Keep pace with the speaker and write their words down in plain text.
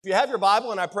If you have your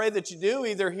Bible, and I pray that you do,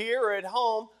 either here or at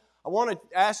home, I want to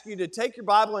ask you to take your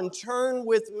Bible and turn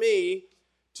with me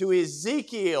to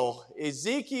Ezekiel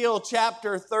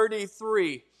chapter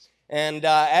 33. And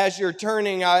as you're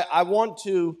turning, I want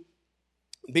to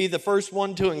be the first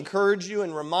one to encourage you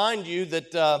and remind you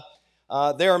that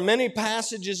there are many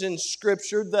passages in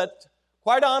Scripture that,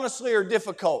 quite honestly, are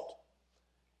difficult.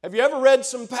 Have you ever read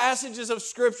some passages of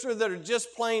Scripture that are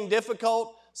just plain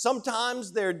difficult?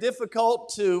 Sometimes they're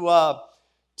difficult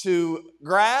to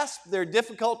grasp, they're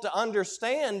difficult to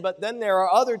understand, but then there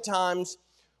are other times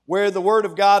where the Word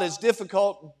of God is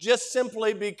difficult just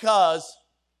simply because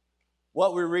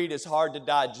what we read is hard to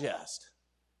digest.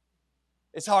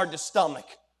 It's hard to stomach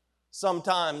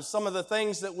sometimes. Some of the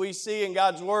things that we see in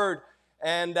God's Word,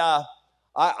 and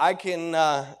I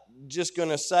can just going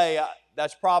to say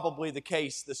that's probably the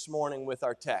case this morning with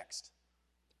our text.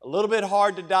 A little bit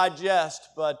hard to digest,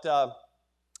 but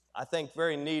I think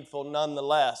very needful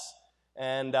nonetheless.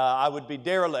 And I would be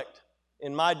derelict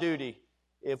in my duty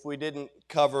if we didn't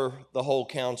cover the whole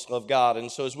counsel of God.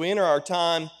 And so as we enter our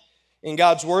time in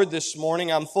God's Word this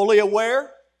morning, I'm fully aware,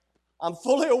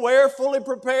 fully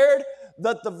prepared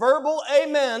that the verbal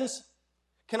amens,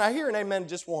 can I hear an amen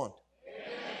just one?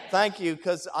 Amen. Thank you,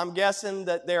 because I'm guessing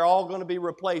that they're all going to be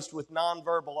replaced with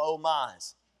nonverbal oh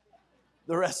my's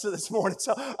the rest of this morning.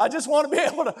 So I just want to be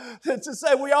able to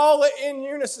say we all in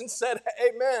unison said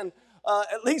amen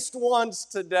at least once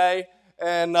today.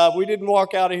 And we didn't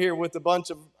walk out of here with a bunch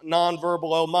of nonverbal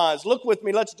oh my's. Look with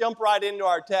me. Let's jump right into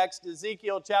our text,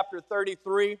 Ezekiel chapter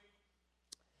 33,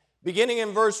 beginning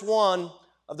in verse 1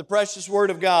 of the precious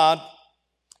Word of God.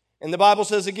 And the Bible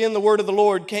says, "Again, the word of the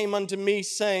Lord came unto me,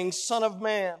 saying, Son of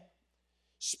man,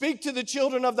 speak to the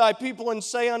children of thy people and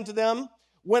say unto them,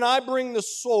 when I bring the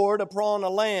sword upon a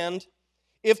land,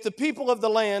 if the people of the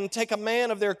land take a man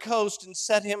of their coast and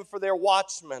set him for their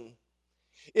watchman,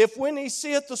 if when he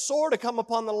seeth the sword come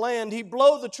upon the land, he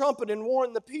blow the trumpet and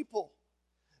warn the people,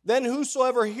 then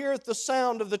whosoever heareth the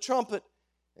sound of the trumpet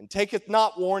and taketh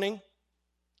not warning,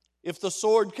 if the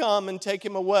sword come and take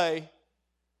him away,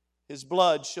 his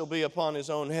blood shall be upon his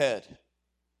own head.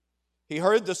 He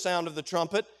heard the sound of the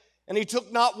trumpet, and he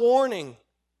took not warning,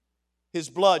 his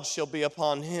blood shall be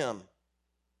upon him.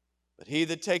 But he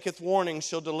that taketh warning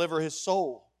shall deliver his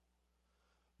soul.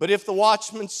 But if the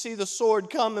watchman see the sword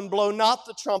come and blow not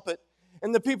the trumpet,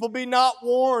 and the people be not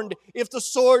warned, if the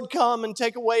sword come and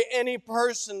take away any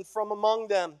person from among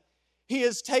them, he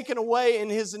is taken away in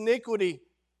his iniquity,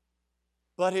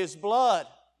 but his blood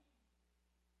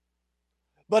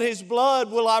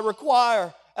will I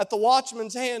require at the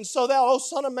watchman's hand. So thou, O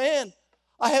son of man,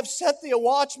 I have set thee a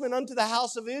watchman unto the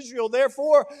house of Israel.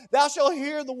 Therefore thou shalt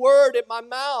hear the word at my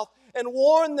mouth, and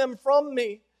warn them from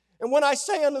me. And when I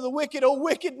say unto the wicked, O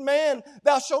wicked man,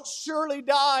 thou shalt surely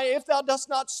die, if thou dost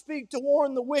not speak to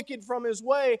warn the wicked from his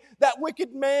way, that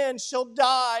wicked man shall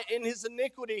die in his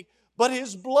iniquity, but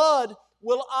his blood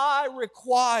will I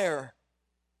require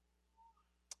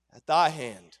at thy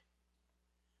hand.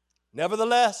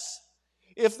 Nevertheless,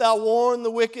 if thou warn the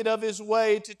wicked of his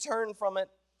way to turn from it,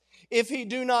 if he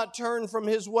do not turn from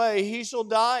his way, he shall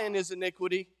die in his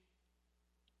iniquity.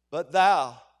 But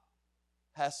thou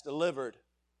hast delivered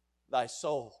thy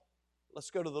soul."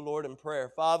 Let's go to the Lord in prayer.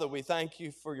 Father, we thank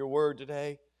you for your word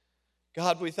today.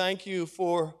 God, we thank you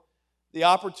for the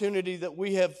opportunity that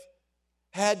we have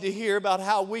had to hear about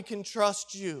how we can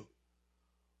trust you.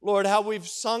 Lord, how we've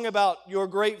sung about your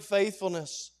great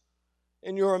faithfulness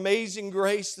and your amazing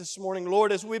grace this morning.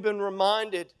 Lord, as we've been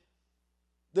reminded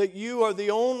that you are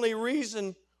the only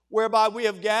reason whereby we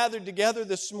have gathered together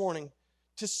this morning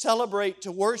to celebrate,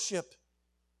 to worship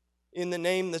in the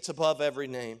name that's above every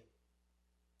name.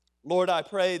 Lord, I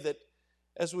pray that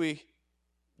as we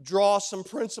draw some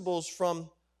principles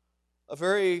from a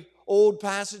very old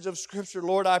passage of Scripture,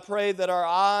 Lord, I pray that our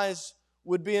eyes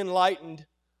would be enlightened.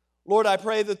 Lord, I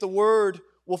pray that the Word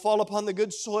will fall upon the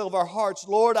good soil of our hearts.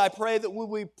 Lord, I pray that we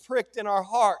will be pricked in our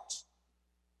hearts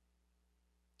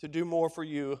to do more for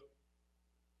you.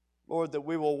 Lord, that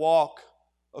we will walk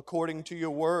according to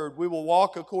your word. We will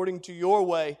walk according to your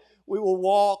way. We will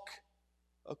walk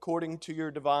according to your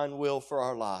divine will for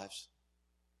our lives.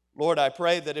 Lord, I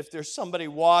pray that if there's somebody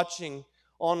watching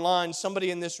online, somebody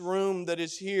in this room that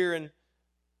is here and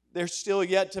they're still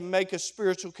yet to make a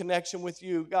spiritual connection with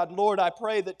you, God, Lord, I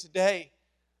pray that today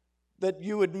that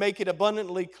you would make it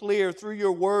abundantly clear through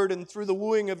your word and through the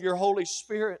wooing of your Holy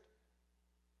Spirit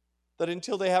that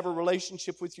until they have a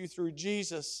relationship with you through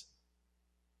Jesus,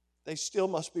 they still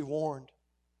must be warned.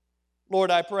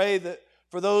 Lord, I pray that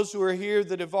for those who are here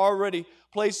that have already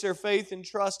placed their faith and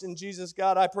trust in Jesus,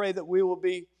 God, I pray that we will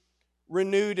be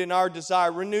renewed in our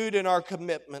desire, renewed in our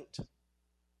commitment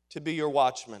to be your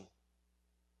watchman.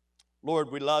 Lord,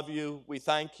 we love you, we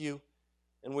thank you,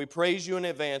 and we praise you in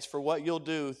advance for what you'll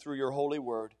do through your holy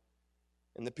word.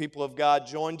 And the people of God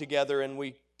join together and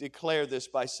we declare this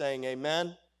by saying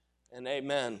amen and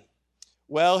amen.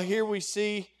 Well, here we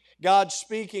see God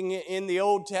speaking in the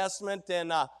Old Testament,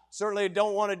 and certainly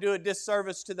don't want to do a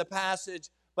disservice to the passage,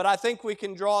 but I think we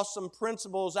can draw some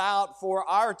principles out for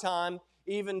our time,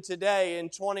 even today in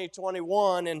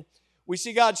 2021. And we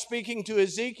see God speaking to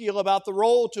Ezekiel about the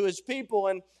role to his people.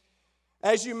 And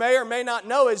as you may or may not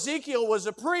know, Ezekiel was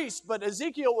a priest, but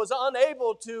Ezekiel was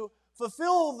unable to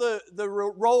fulfill the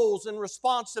roles and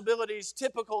responsibilities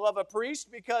typical of a priest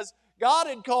because God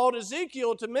had called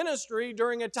Ezekiel to ministry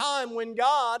during a time when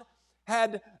God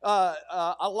had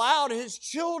allowed his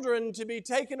children to be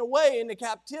taken away into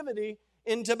captivity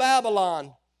into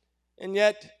Babylon. And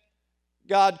yet,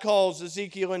 God calls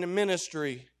Ezekiel into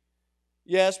ministry.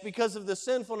 Yes, because of the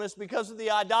sinfulness, because of the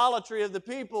idolatry of the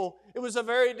people, it was a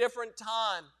very different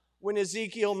time when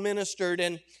Ezekiel ministered.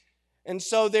 And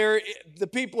so the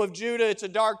people of Judah, it's a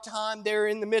dark time. They're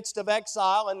in the midst of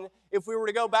exile. And if we were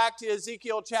to go back to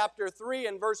Ezekiel chapter 3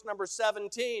 and verse number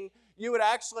 17, you would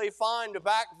actually find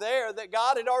back there that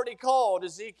God had already called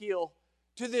Ezekiel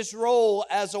to this role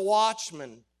as a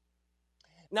watchman.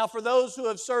 Now, for those who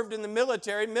have served in the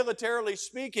military, militarily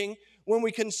speaking, when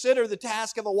we consider the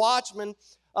task of a watchman,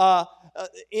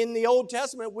 in the Old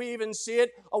Testament, we even see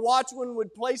it. A watchman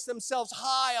would place themselves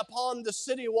high upon the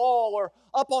city wall or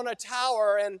up on a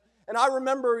tower. And I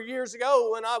remember years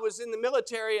ago when I was in the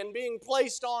military and being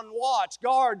placed on watch,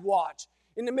 guard watch,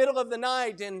 in the middle of the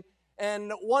night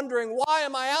and wondering, why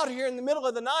am I out here in the middle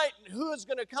of the night? Who is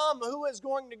going to come? Who is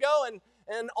going to go?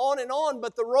 And on and on.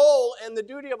 But the role and the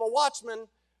duty of a watchman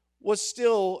was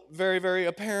still very, very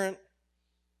apparent.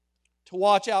 To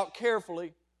watch out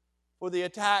carefully for the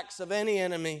attacks of any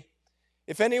enemy.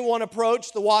 If anyone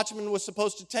approached, the watchman was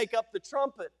supposed to take up the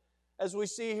trumpet, as we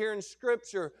see here in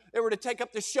Scripture. They were to take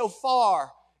up the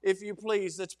shofar, if you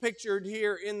please, that's pictured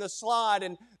here in the slide.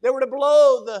 And they were to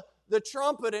blow the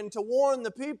trumpet and to warn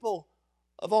the people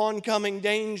of oncoming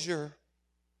danger.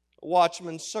 A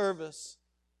watchman's service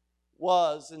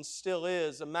was and still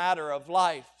is a matter of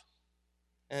life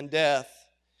and death.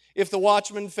 If the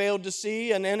watchman failed to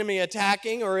see an enemy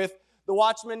attacking, or if the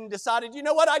watchman decided, you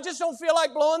know what, I just don't feel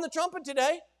like blowing the trumpet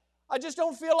today. I just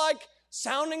don't feel like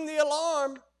sounding the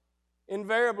alarm.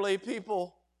 Invariably,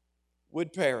 people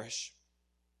would perish.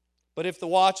 But if the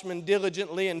watchman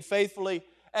diligently and faithfully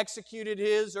executed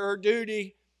his or her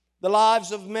duty, the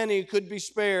lives of many could be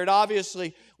spared.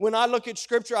 Obviously, when I look at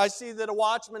Scripture, I see that a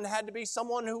watchman had to be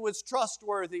someone who was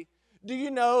trustworthy. Do you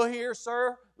know here,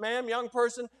 sir, ma'am, young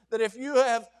person, that if you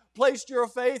have placed your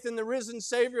faith in the risen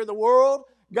Savior of the world,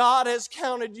 God has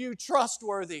counted you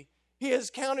trustworthy. He has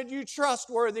counted you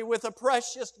trustworthy with a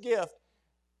precious gift.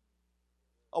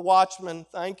 A watchman,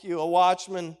 thank you, a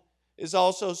watchman is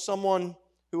also someone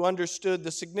who understood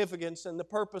the significance and the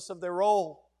purpose of their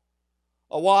role.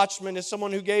 A watchman is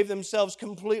someone who gave themselves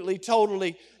completely,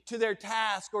 totally to their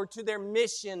task or to their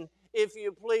mission, if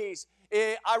you please.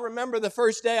 I remember the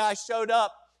first day I showed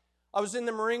up. I was in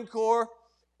the Marine Corps,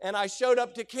 and I showed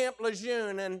up to Camp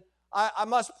Lejeune, and I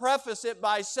must preface it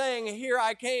by saying here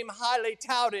I came highly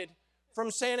touted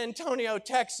from San Antonio,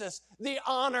 Texas, the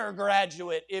honor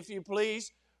graduate, if you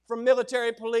please, from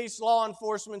military police law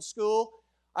enforcement school.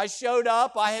 I showed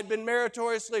up. I had been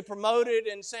meritoriously promoted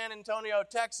in San Antonio,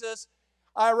 Texas.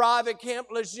 I arrived at Camp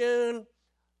Lejeune,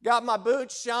 got my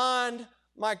boots shined,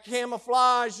 my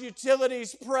camouflage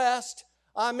utilities pressed.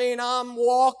 I mean, I'm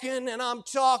walking and I'm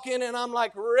talking and I'm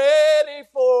like ready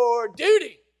for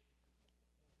duty.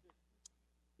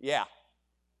 Yeah.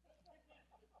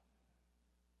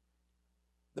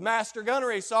 The master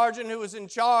gunnery sergeant who was in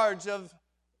charge of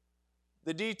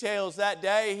the details that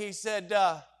day, he said,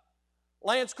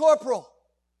 Lance Corporal.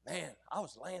 Man, I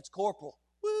was Lance Corporal.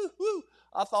 Woo, woo.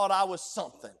 I thought I was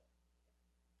something.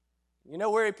 You know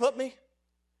where he put me?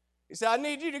 He said, I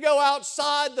need you to go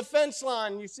outside the fence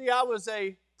line. You see, I was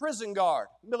a prison guard,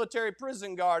 military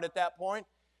prison guard at that point.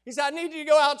 He said, I need you to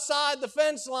go outside the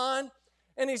fence line.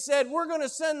 And he said, we're going to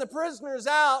send the prisoners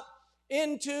out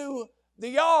into the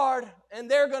yard, and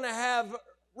they're going to have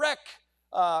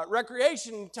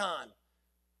recreation time.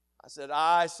 I said,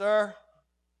 aye, sir.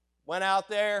 Went out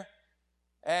there,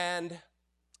 and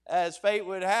as fate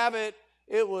would have it,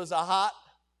 it was a hot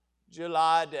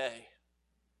July day.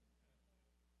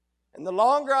 And the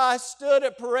longer I stood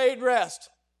at parade rest,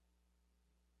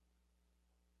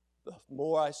 the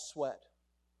more I sweat.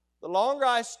 The longer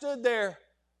I stood there,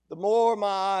 the more my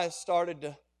eyes started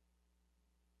to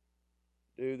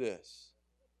do this.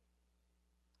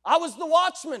 I was the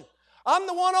watchman. I'm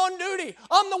the one on duty.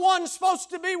 I'm the one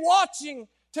supposed to be watching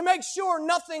to make sure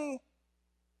nothing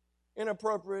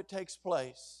inappropriate takes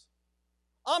place.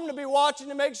 I'm to be watching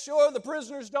to make sure the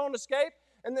prisoners don't escape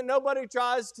and that nobody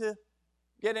tries to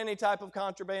get any type of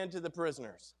contraband to the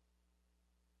prisoners.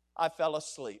 I fell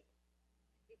asleep.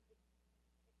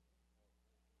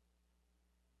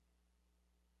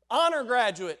 Honor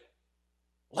graduate,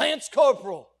 Lance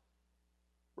Corporal,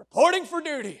 reporting for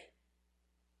duty.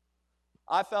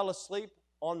 I fell asleep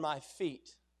on my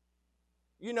feet.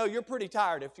 You know, you're pretty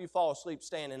tired if you fall asleep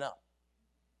standing up.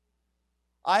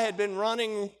 I had been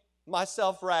running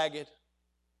myself ragged.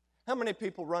 How many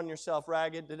people run yourself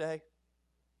ragged today?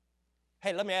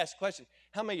 Hey, let me ask a question.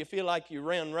 How many of you feel like you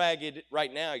ran ragged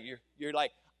right now? You're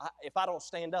like, if I don't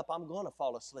stand up, I'm going to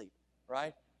fall asleep,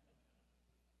 right?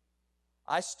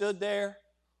 I stood there,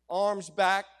 arms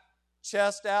back,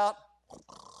 chest out.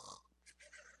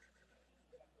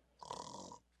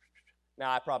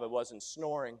 Now, I probably wasn't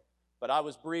snoring, but I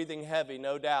was breathing heavy,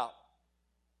 no doubt.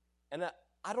 And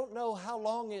I don't know how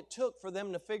long it took for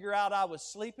them to figure out I was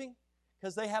sleeping,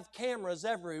 because they have cameras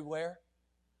everywhere.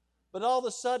 But all of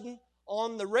a sudden,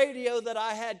 on the radio that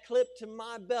I had clipped to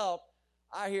my belt,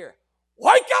 I hear,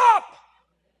 "Wake up!"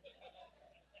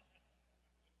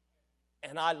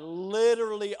 And I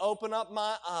literally open up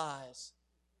my eyes,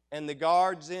 and the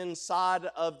guards inside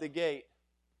of the gate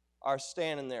are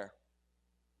standing there,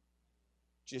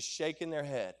 just shaking their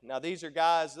head. Now, these are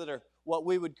guys that are what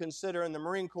we would consider in the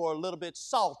Marine Corps a little bit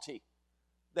salty.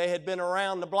 They had been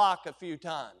around the block a few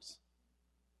times.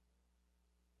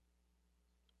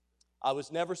 I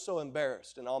was never so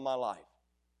embarrassed in all my life.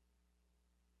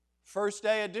 First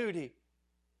day of duty,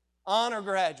 honor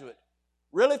graduate.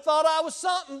 Really thought I was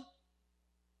something.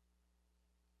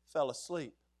 Fell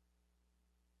asleep.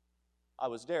 I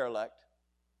was derelict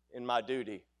in my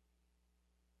duty.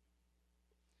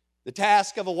 The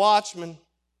task of a watchman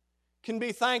can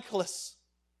be thankless.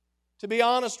 To be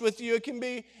honest with you, it can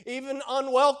be even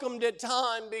unwelcomed at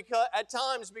times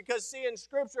because see, in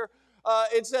Scripture,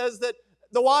 it says that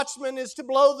the watchman is to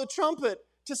blow the trumpet,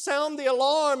 to sound the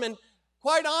alarm. And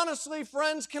quite honestly,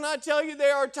 friends, can I tell you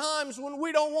there are times when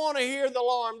we don't want to hear the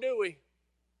alarm, do we?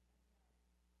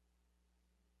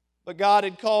 But God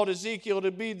had called Ezekiel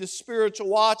to be the spiritual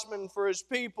watchman for His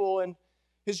people, and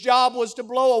his job was to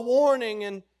blow a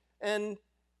warning, and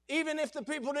even if the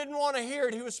people didn't want to hear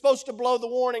it, he was supposed to blow the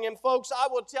warning. And folks, I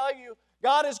will tell you,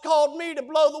 God has called me to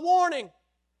blow the warning.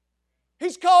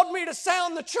 He's called me to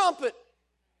sound the trumpet.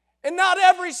 And not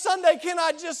every Sunday can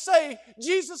I just say,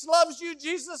 Jesus loves you,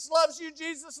 Jesus loves you,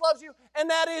 Jesus loves you. And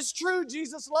that is true,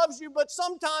 Jesus loves you. But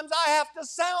sometimes I have to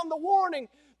sound the warning,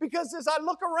 because as I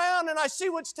look around and I see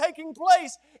what's taking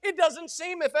place, it doesn't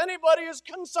seem if anybody is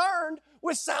concerned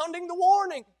with sounding the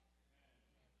warning.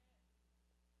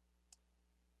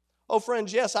 Oh,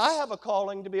 friends, yes, I have a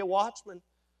calling to be a watchman.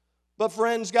 But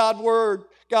friends, God's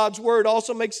Word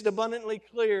also makes it abundantly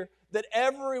clear that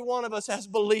every one of us as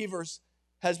believers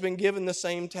has been given the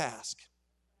same task.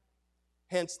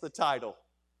 Hence the title,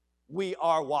 We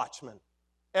Are Watchmen.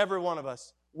 Every one of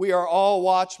us. We are all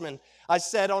watchmen. I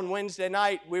said on Wednesday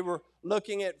night, we were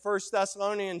looking at 1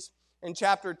 Thessalonians in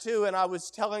chapter 2, and I was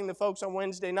telling the folks on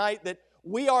Wednesday night that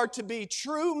we are to be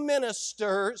true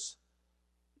ministers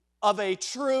of a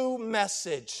true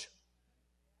message.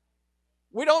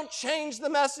 We don't change the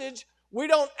message. We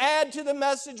don't add to the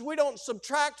message. We don't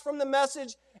subtract from the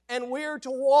message. And we're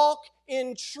to walk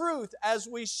in truth as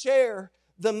we share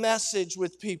the message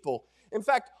with people. In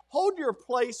fact, hold your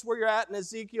place where you're at in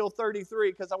Ezekiel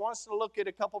 33, because I want us to look at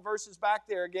a couple verses back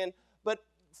there again. But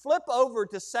flip over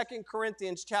to 2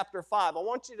 Corinthians chapter 5. I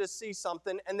want you to see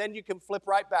something, and then you can flip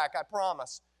right back, I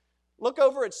promise. Look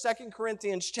over at 2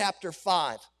 Corinthians chapter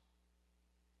 5.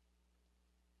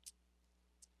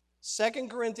 2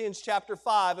 Corinthians chapter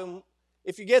 5, and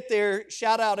if you get there,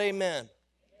 shout out amen.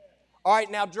 All right,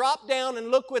 now drop down and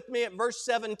look with me at verse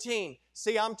 17.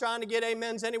 See, I'm trying to get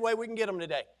amens any way we can get them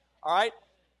today. All right?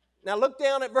 Now look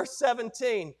down at verse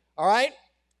 17. All right?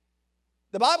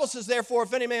 The Bible says, therefore,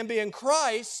 if any man be in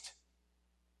Christ,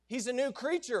 he's a new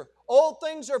creature. Old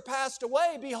things are passed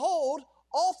away. Behold,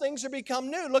 all things are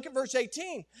become new. Look at verse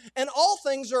 18. And all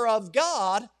things are of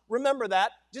God. Remember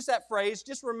that. Just that phrase.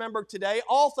 Just remember today.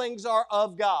 All things are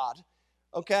of God.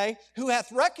 Okay? Who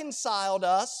hath reconciled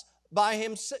us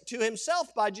to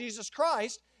himself by Jesus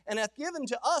Christ, and hath given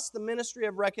to us the ministry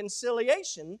of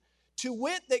reconciliation, to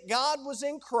wit, that God was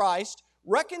in Christ,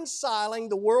 reconciling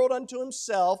the world unto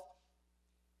himself,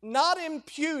 not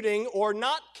imputing or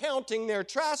not counting their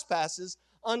trespasses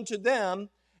unto them,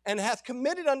 and hath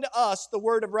committed unto us the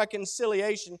word of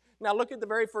reconciliation. Now look at the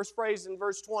very first phrase in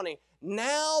verse 20.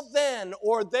 Now then,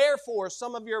 or therefore,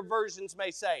 some of your versions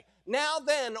may say. Now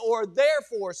then, or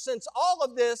therefore, since all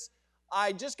of this,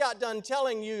 I just got done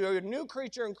telling you, you're a new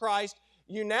creature in Christ.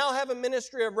 You now have a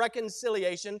ministry of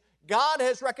reconciliation. God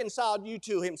has reconciled you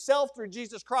to Himself through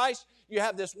Jesus Christ. You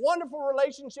have this wonderful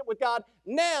relationship with God.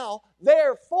 Now,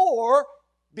 therefore,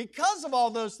 because of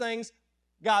all those things,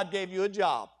 God gave you a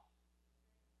job.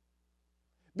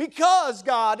 Because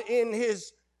God, in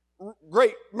His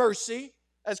great mercy,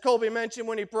 as Colby mentioned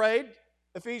when he prayed,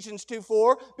 Ephesians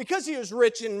 2:4, because He is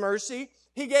rich in mercy,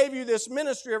 He gave you this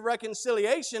ministry of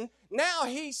reconciliation. Now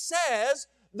He says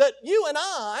that you and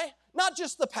I, not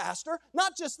just the pastor,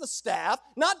 not just the staff,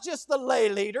 not just the lay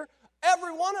leader,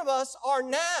 every one of us are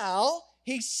now,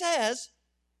 He says,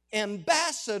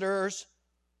 ambassadors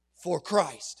for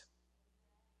Christ.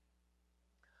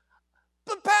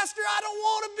 But Pastor, I don't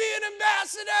want to be an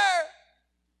ambassador.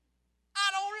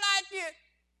 I don't like it.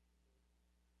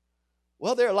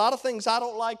 Well, there are a lot of things I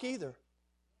don't like either.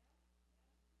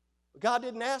 But God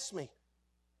didn't ask me.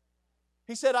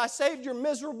 He said, I saved your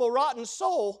miserable, rotten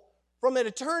soul from an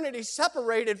eternity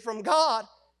separated from God.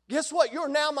 Guess what? You're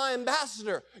now my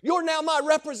ambassador. You're now my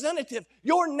representative.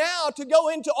 You're now to go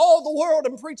into all the world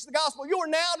and preach the gospel. You're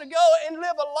now to go and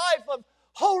live a life of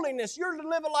holiness. You're to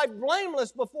live a life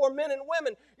blameless before men and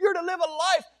women. You're to live a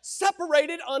life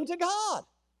separated unto God.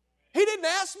 He didn't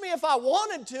ask me if I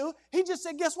wanted to. He just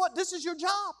said, guess what? This is your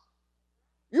job.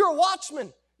 You're a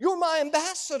watchman. You're my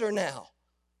ambassador now.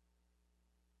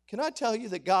 Can I tell you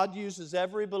that God uses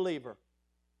every believer?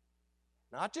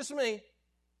 Not just me.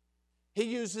 He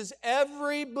uses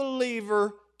every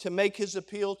believer to make His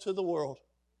appeal to the world.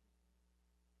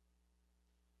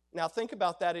 Now think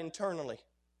about that internally.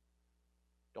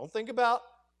 Don't think about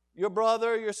your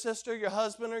brother, your sister, your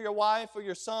husband, or your wife, or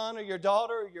your son, or your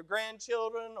daughter, or your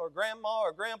grandchildren, or grandma,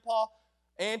 or grandpa,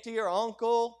 auntie, or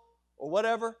uncle, or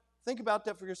whatever. Think about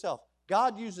that for yourself.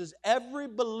 God uses every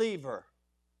believer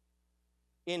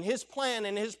in His plan,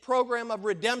 in His program of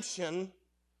redemption,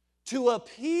 to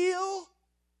appeal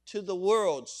to the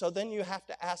world. So then you have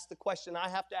to ask the question, I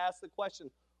have to ask the question,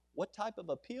 what type of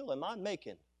appeal am I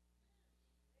making?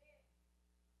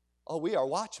 Oh, we are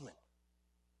watchmen.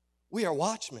 We are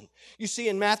watchmen. You see,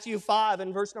 in Matthew 5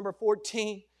 and verse number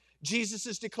 14, Jesus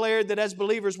has declared that as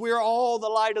believers, we are all the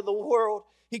light of the world.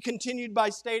 He continued by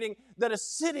stating that a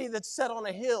city that's set on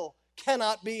a hill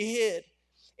cannot be hid.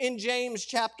 In James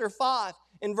chapter 5,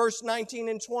 in verse 19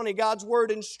 and 20, God's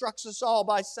word instructs us all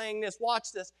by saying this.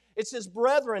 Watch this. It says,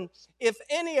 brethren, if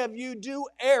any of you do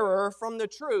err from the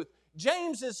truth.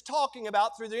 James is talking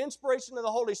about, through the inspiration of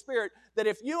the Holy Spirit, that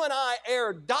if you and I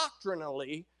err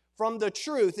doctrinally from the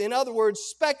truth, in other words,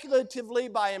 speculatively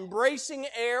by embracing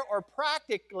error or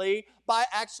practically by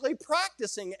actually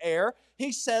practicing error,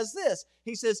 he says this.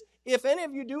 He says, if any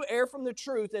of you do err from the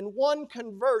truth and one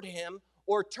convert him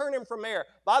or turn him from error.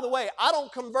 By the way, I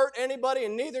don't convert anybody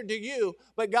and neither do you,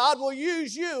 but God will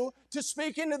use you to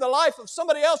speak into the life of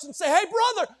somebody else and say, hey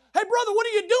brother, what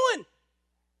are you doing?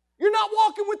 You're not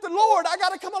walking with the Lord. I got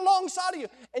to come alongside of you.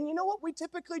 And you know what we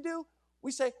typically do?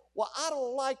 We say, well, I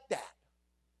don't like that.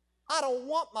 I don't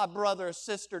want my brother or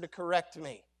sister to correct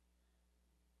me.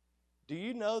 Do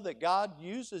you know that God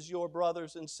uses your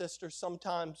brothers and sisters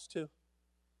sometimes to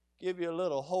give you a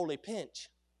little holy pinch,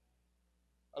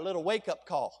 a little wake-up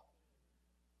call,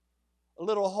 a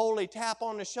little holy tap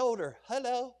on the shoulder?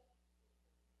 Hello.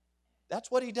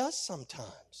 That's what He does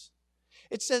sometimes.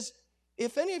 It says,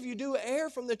 if any of you do err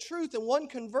from the truth and one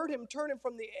convert him, turn him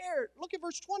from the error. Look at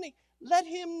verse 20. Let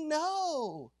him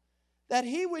know that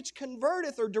he which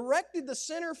converteth or directed the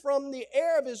sinner from the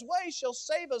error of his way shall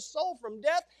save a soul from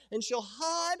death and shall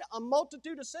hide a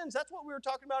multitude of sins. That's what we were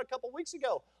talking about a couple weeks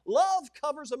ago. Love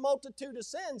covers a multitude of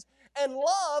sins, and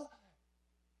love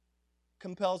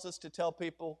compels us to tell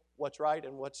people what's right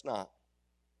and what's not.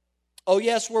 Oh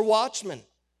yes, we're watchmen.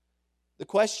 The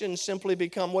questions simply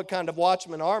become, what kind of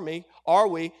watchmen are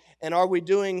we, and are we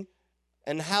doing,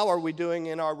 and how are we doing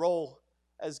in our role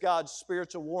as God's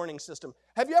spiritual warning system?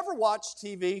 Have you ever watched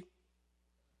TV?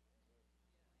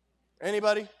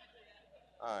 Anybody?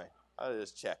 All right, I was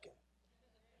just checking.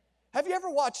 Have you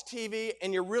ever watched TV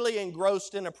and you're really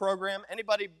engrossed in a program?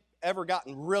 Anybody ever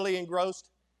gotten really engrossed?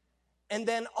 And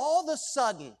then all of a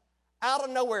sudden, out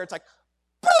of nowhere, it's like,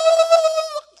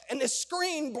 and the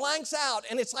screen blanks out,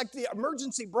 and it's like the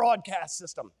emergency broadcast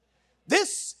system.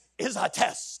 This is a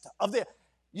test of the...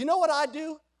 You know what I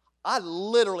do? I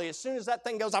literally, as soon as that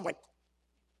thing goes, I'm like,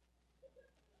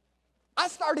 I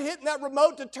started hitting that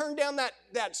remote to turn down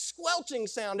that squelching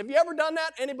sound. Have you ever done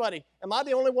that? Anybody? Am I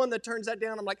the only one that turns that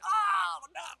down? I'm like, oh,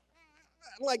 no.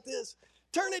 I'm like this.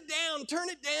 Turn it down, turn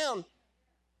it down.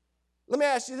 Let me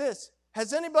ask you this.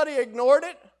 Has anybody ignored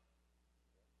it?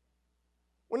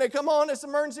 When they come on this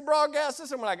emergency broadcast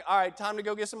system, we're like, all right, time to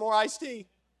go get some more iced tea.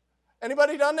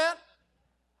 Anybody done that?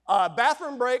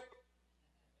 Bathroom break.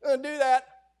 I'm going to do that.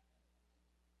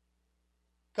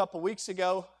 A couple weeks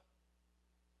ago,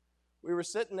 we were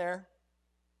sitting there,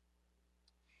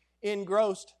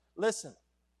 engrossed. Listen,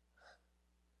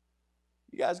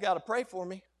 you guys got to pray for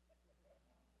me.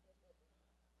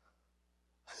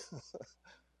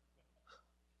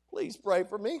 Please pray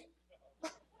for me.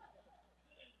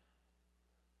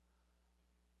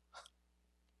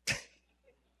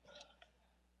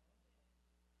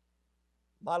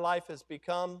 My life has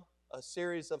become a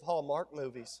series of Hallmark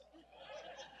movies.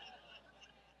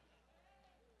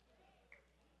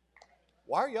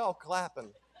 Why are y'all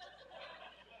clapping?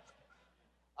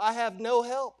 I have no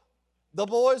help. The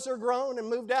boys are grown and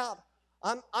moved out.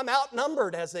 I'm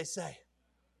outnumbered, as they say.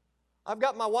 I've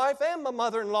got my wife and my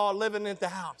mother-in-law living at the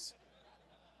house.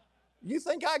 You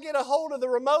think I get a hold of the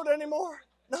remote anymore?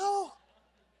 No.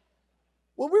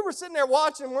 Well, we were sitting there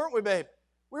watching, weren't we, babe?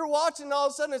 We were watching, and all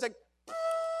of a sudden it's like,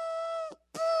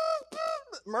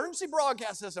 emergency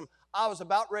broadcast system. I was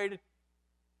about ready to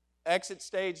exit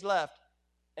stage left,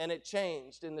 and it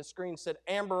changed, and the screen said,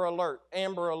 Amber Alert,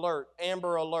 Amber Alert,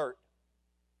 Amber Alert.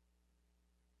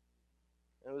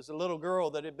 It was a little girl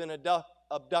that had been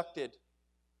abducted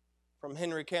from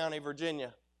Henry County,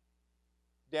 Virginia,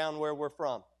 down where we're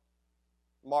from,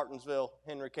 Martinsville,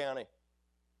 Henry County.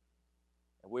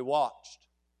 And we watched.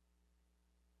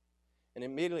 And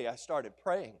immediately I started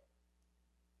praying.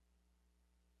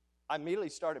 I immediately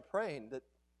started praying that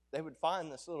they would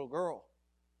find this little girl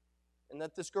and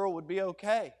that this girl would be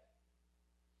okay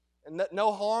and that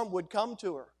no harm would come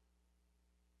to her.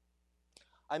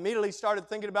 I immediately started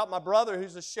thinking about my brother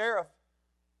who's a sheriff,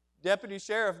 deputy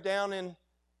sheriff down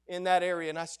in that area,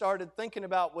 and I started thinking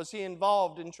about, was he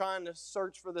involved in trying to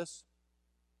search for this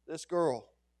girl?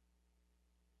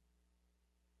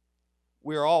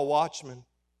 We're all watchmen.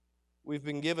 We've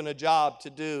been given a job to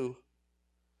do.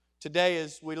 Today,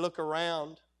 as we look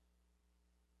around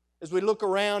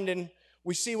and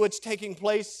we see what's taking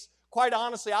place, quite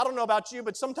honestly, I don't know about you,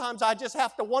 but sometimes I just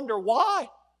have to wonder why.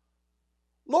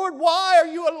 Lord, why are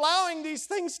you allowing these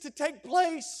things to take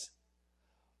place?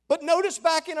 But notice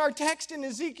back in our text in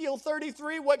Ezekiel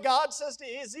 33, what God says to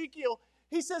Ezekiel.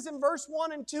 He says in verse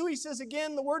 1 and 2, he says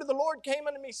again, the word of the Lord came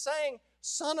unto me saying,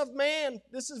 Son of man,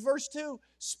 this is verse 2,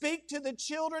 speak to the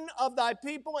children of thy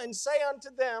people and say unto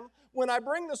them, when I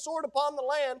bring the sword upon the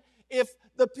land, if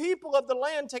the people of the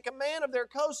land take a man of their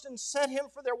coast and set him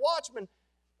for their watchman.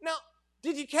 Now,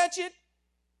 did you catch it?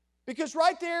 Because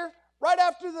right there, right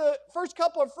after the first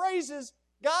couple of phrases,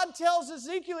 God tells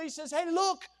Ezekiel, he says, hey,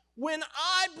 look, when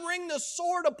I bring the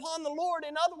sword upon the Lord,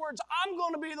 in other words, I'm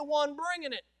going to be the one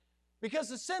bringing it.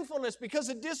 Because of sinfulness, because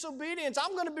of disobedience,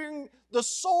 I'm going to bring the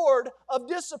sword of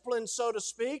discipline, so to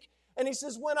speak. And he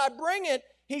says, when I bring it,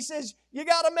 he says, you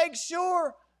got to make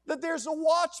sure that there's a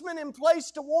watchman in place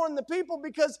to warn the people,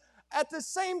 because at the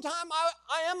same time,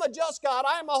 I am a just God,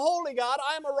 I am a holy God,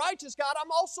 I am a righteous God, I'm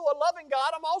also a loving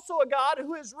God, I'm also a God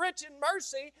who is rich in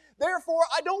mercy. Therefore,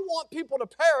 I don't want people to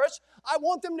perish. I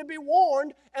want them to be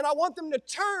warned, and I want them to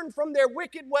turn from their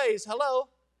wicked ways. Hello?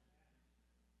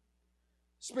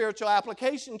 Spiritual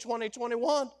application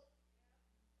 2021.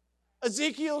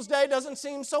 Ezekiel's day doesn't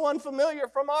seem so unfamiliar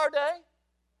from our day.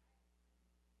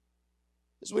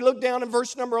 As we look down in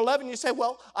verse number 11, you say,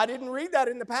 well, I didn't read that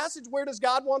in the passage. Where does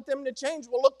God want them to change?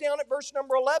 Well, look down at verse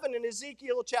number 11 in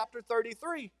Ezekiel chapter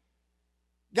 33.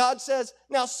 God says,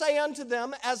 now say unto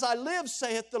them, as I live,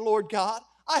 saith the Lord God,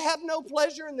 I have no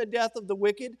pleasure in the death of the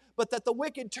wicked, but that the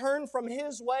wicked turn from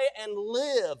his way and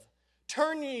live.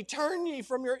 Turn ye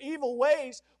from your evil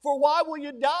ways, for why will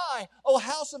you die, O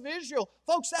house of Israel?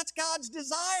 Folks, that's God's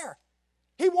desire.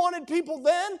 He wanted people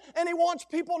then, and He wants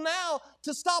people now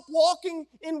to stop walking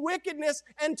in wickedness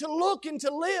and to look and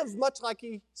to live, much like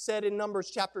He said in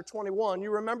Numbers chapter 21. You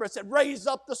remember it said, raise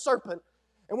up the serpent.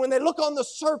 And when they look on the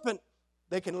serpent,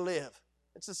 they can live.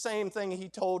 It's the same thing He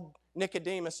told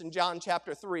Nicodemus in John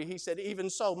chapter 3. He said, even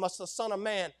so must the Son of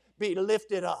Man be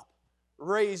lifted up,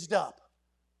 raised up.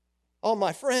 Oh,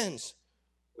 my friends,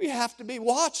 we have to be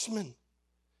watchmen.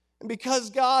 And because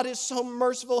God is so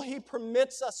merciful, He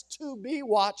permits us to be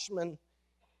watchmen.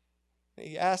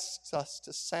 He asks us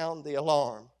to sound the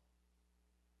alarm.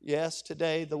 Yes,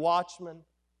 today the watchman,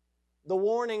 the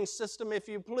warning system, if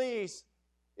you please,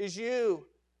 is you.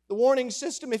 The warning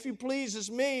system, if you please,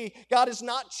 is me. God has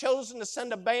not chosen to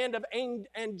send a band of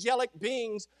angelic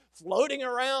beings floating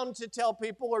around to tell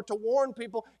people or to warn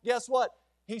people. Guess what?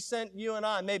 He sent you and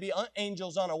I, maybe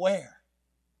angels unaware,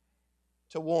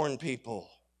 to warn people.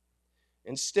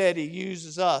 Instead, He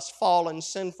uses us, fallen,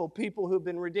 sinful people who've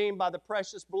been redeemed by the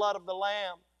precious blood of the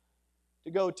Lamb,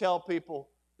 to go tell people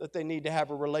that they need to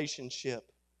have a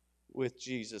relationship with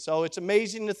Jesus. Oh, it's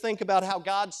amazing to think about how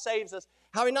God saves us,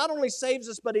 how He not only saves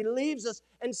us, but He leaves us,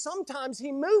 and sometimes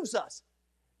He moves us.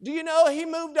 Do you know He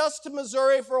moved us to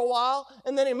Missouri for a while,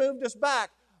 and then He moved us back?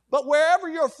 But wherever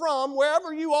you're from,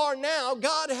 wherever you are now,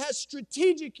 God has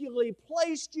strategically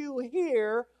placed you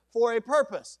here for a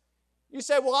purpose. You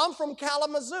say, well, I'm from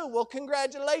Kalamazoo. Well,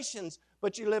 congratulations.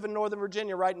 But you live in Northern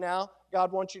Virginia right now.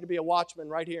 God wants you to be a watchman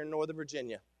right here in Northern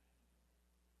Virginia.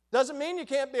 Doesn't mean you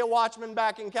can't be a watchman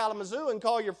back in Kalamazoo and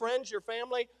call your friends, your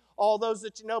family, all those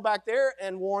that you know back there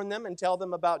and warn them and tell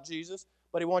them about Jesus.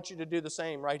 But He wants you to do the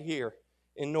same right here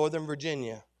in Northern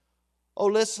Virginia. Oh,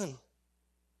 listen.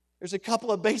 There's a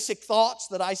couple of basic thoughts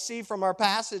that I see from our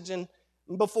passage. And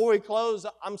before we close,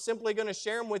 I'm simply going to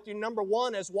share them with you. Number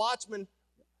one, as watchmen,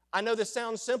 I know this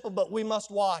sounds simple, but we must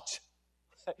watch.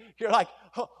 You're like,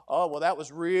 oh, well, that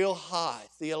was real high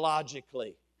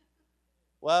theologically.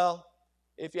 Well,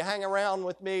 if you hang around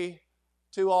with me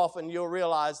too often, you'll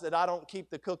realize that I don't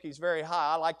keep the cookies very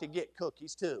high. I like to get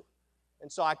cookies too.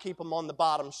 And so I keep them on the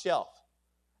bottom shelf.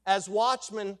 As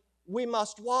watchmen, we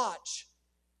must watch.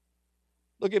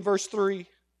 Look at verse 3.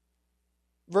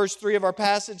 Verse 3 of our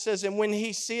passage says, and when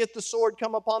he seeth the sword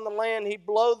come upon the land, he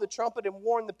blow the trumpet and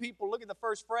warn the people. Look at the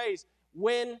first phrase,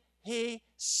 when he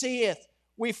seeth.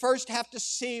 We first have to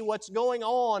see what's going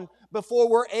on before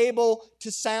we're able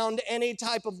to sound any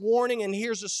type of warning. And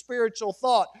here's a spiritual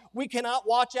thought. We cannot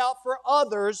watch out for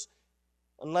others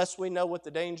unless we know what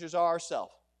the dangers are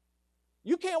ourselves.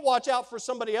 You can't watch out for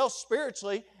somebody else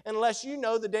spiritually unless you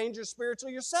know the dangers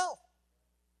spiritually yourself.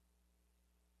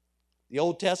 The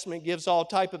Old Testament gives all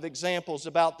type of examples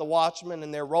about the watchmen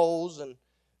and their roles and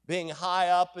being high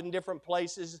up in different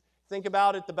places. Think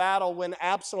about it, the battle when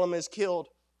Absalom is killed.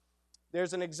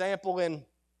 There's an example in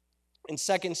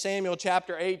 2 Samuel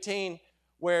chapter 18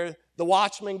 where the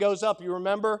watchman goes up, you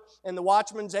remember? And the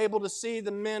watchman's able to see the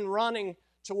men running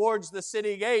towards the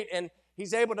city gate, and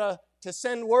he's able to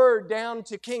send word down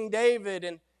to King David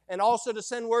and also to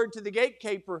send word to the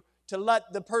gatekeeper to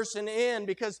let the person in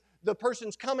because the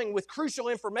person's coming with crucial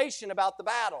information about the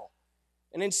battle.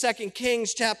 And in 2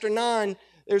 Kings chapter 9,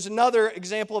 there's another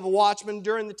example of a watchman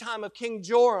during the time of King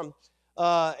Joram.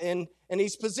 And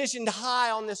he's positioned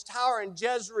high on this tower in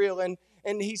Jezreel,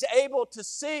 and he's able to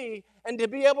see and to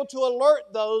be able to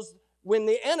alert those when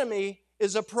the enemy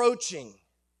is approaching.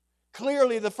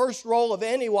 Clearly, the first role of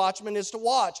any watchman is to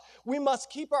watch. We must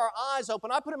keep our eyes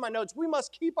open. I put in my notes, we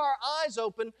must keep our eyes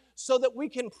open so that we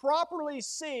can properly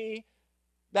see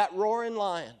that roaring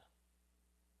lion.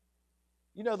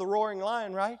 You know the roaring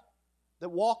lion, right? That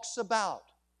walks about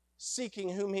seeking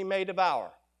whom he may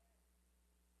devour.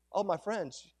 Oh, my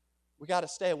friends, we got to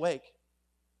stay awake.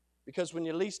 Because when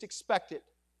you least expect it,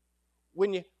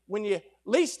 when you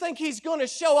least think he's going to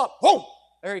show up, boom,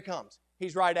 there he comes.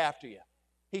 He's right after you.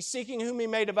 He's seeking whom he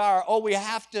may devour. Oh, we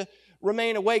have to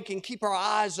remain awake and keep our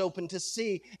eyes open to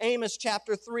see. Amos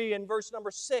chapter 3 and verse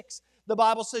number 6, the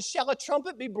Bible says, shall a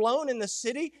trumpet be blown in the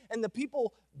city and the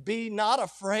people be not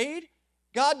afraid?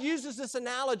 God uses this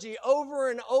analogy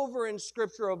over and over in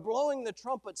Scripture of blowing the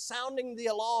trumpet, sounding the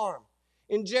alarm.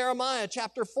 In Jeremiah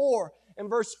chapter 4 and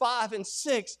verse 5 and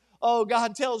 6, oh,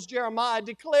 God tells Jeremiah,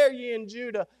 declare ye in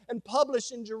Judah and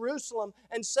publish in Jerusalem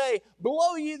and say,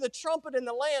 blow ye the trumpet in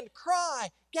the land, cry,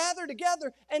 gather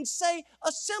together and say,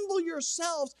 assemble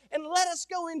yourselves and let us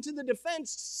go into the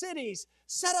defenced cities.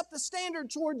 Set up the standard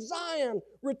towards Zion,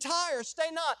 retire,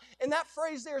 stay not. And that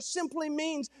phrase there simply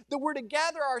means that we're to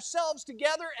gather ourselves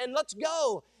together and let's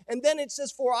go. And then it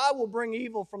says, for I will bring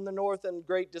evil from the north and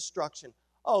great destruction.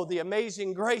 Oh, the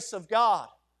amazing grace of God,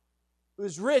 who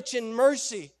is rich in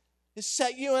mercy, has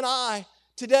set you and I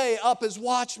today up as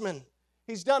watchmen.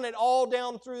 He's done it all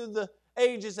down through the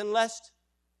ages, and lest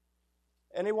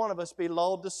any one of us be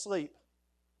lulled to sleep.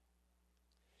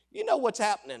 You know what's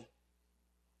happening?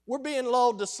 We're being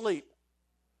lulled to sleep.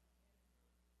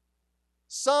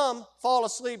 Some fall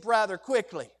asleep rather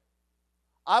quickly.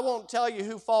 I won't tell you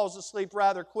who falls asleep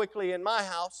rather quickly in my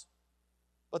house,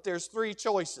 but there's 3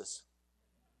 choices.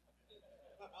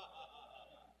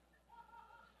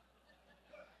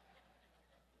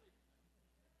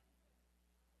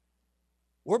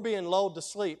 We're being lulled to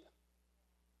sleep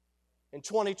in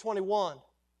 2021.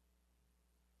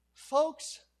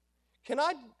 Folks,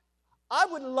 I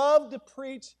would love to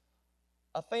preach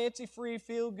a fancy-free,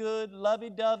 feel-good,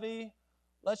 lovey-dovey,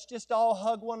 let's just all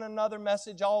hug one another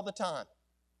message all the time.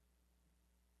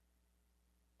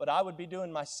 But I would be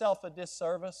doing myself a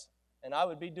disservice, and I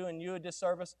would be doing you a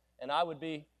disservice, and I would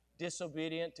be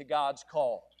disobedient to God's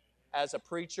call as a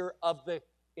preacher of the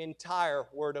entire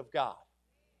Word of God.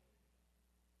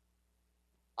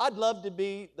 I'd love to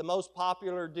be the most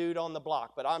popular dude on the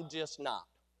block, but I'm just not.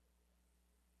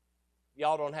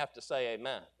 Y'all don't have to say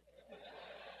amen.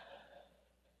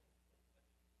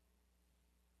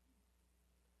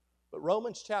 But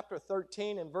Romans chapter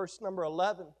 13 and verse number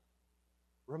 11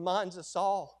 reminds us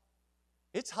all,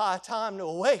 it's high time to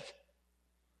awake.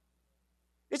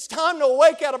 It's time to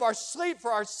awake out of our sleep,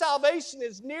 for our salvation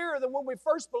is nearer than when we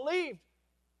first believed.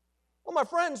 Well, my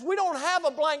friends, we don't have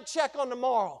a blank check on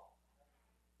tomorrow.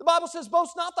 The Bible says,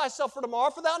 boast not thyself for tomorrow,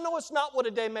 for thou knowest not what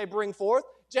a day may bring forth.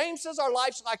 James says our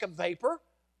life's like a vapor.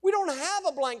 We don't have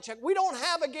a blank check. We don't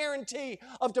have a guarantee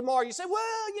of tomorrow. You say,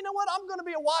 well, you know what? I'm going to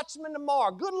be a watchman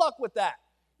tomorrow. Good luck with that.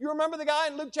 You remember the guy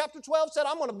in Luke chapter 12 said,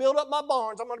 I'm going to build up my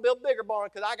barns. I'm going to build bigger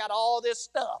barns because I got all this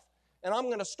stuff. And I'm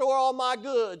going to store all my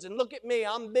goods. And look at me.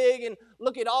 I'm big and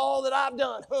look at all that I've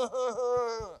done.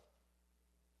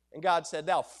 And God said,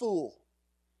 thou fool.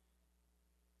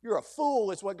 You're a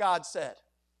fool is what God said.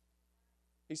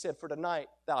 He said, for tonight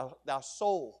thou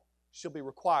soul shall be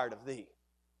required of thee.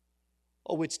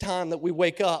 Oh, it's time that we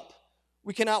wake up.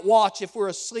 We cannot watch if we're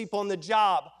asleep on the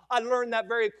job. I learned that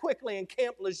very quickly in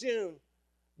Camp Lejeune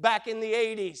back in the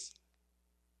 80s.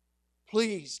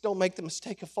 Please don't make the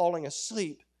mistake of falling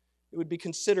asleep. It would be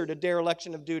considered a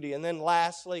dereliction of duty. And then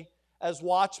lastly, as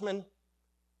watchmen,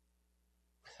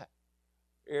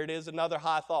 here it is, another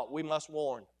high thought. We must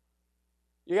warn.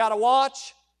 You got to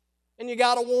watch and you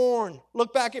got to warn.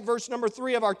 Look back at verse number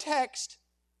 3 of our text.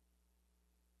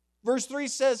 Verse 3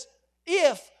 says,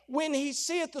 if, when he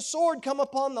seeth the sword come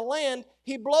upon the land,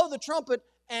 he blow the trumpet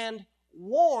and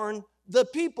warn the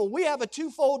people. We have a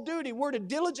twofold duty. We're to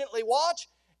diligently watch.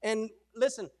 And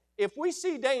listen, if we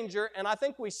see danger, and I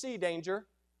think we see danger,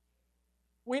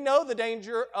 we know the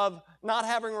danger of not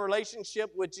having a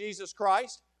relationship with Jesus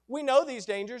Christ. We know these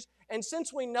dangers. And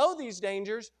since we know these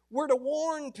dangers, we're to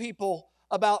warn people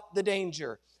about the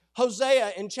danger.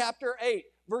 Hosea in chapter 8,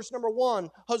 verse number 1,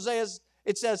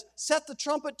 it says, set the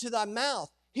trumpet to thy mouth.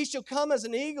 He shall come as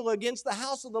an eagle against the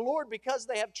house of the Lord, because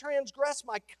they have transgressed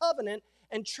my covenant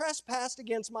and trespassed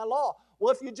against my law.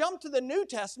 Well, if you jump to the New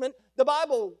Testament, the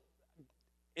Bible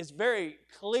is very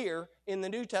clear in the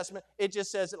New Testament. It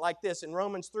just says it like this. In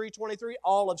Romans 3:23,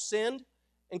 all have sinned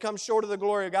and come short of the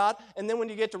glory of God. And then when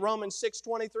you get to Romans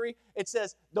 6:23, it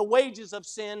says the wages of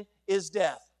sin is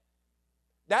death.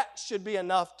 That should be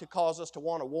enough to cause us to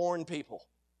want to warn people.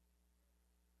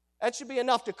 That should be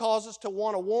enough to cause us to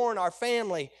want to warn our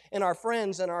family and our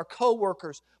friends and our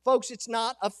co-workers. Folks, it's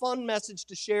not a fun message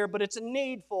to share, but it's a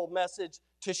needful message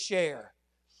to share.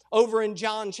 Over in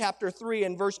John chapter 3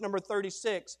 and verse number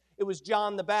 36, it was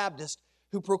John the Baptist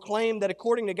who proclaimed that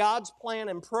according to God's plan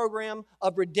and program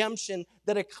of redemption,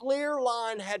 that a clear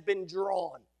line had been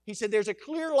drawn. He said there's a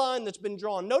clear line that's been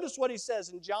drawn. Notice what he says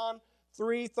in John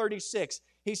 3:36.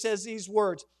 He says these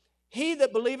words, he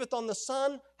that believeth on the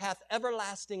Son hath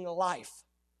everlasting life,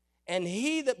 and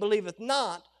he that believeth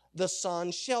not the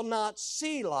Son shall not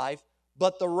see life,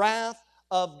 but the wrath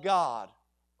of God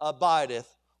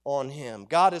abideth on him.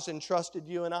 God has entrusted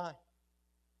you and I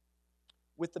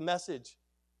with the message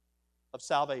of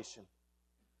salvation.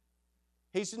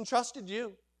 He's entrusted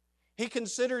you. He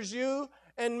considers you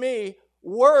and me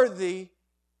worthy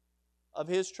of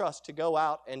His trust to go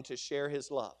out and to share His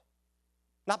love.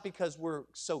 Not because we're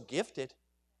so gifted,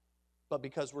 but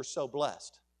because we're so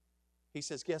blessed. He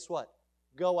says, guess what?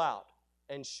 Go out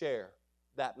and share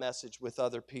that message with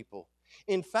other people.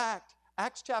 In fact,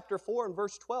 Acts chapter 4 and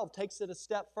verse 12 takes it a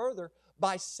step further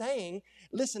by saying,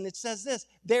 listen, it says this,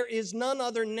 there is none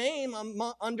other name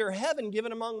under heaven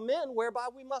given among men whereby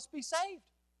we must be saved.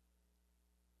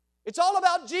 It's all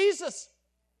about Jesus.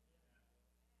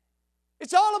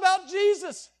 It's all about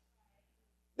Jesus.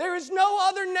 There is no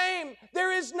other name.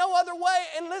 There is no other way.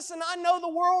 And listen, I know the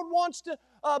world wants to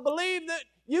believe that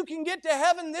you can get to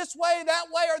heaven this way, that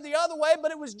way, or the other way,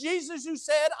 but it was Jesus who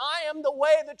said, I am the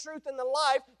way, the truth, and the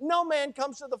life. No man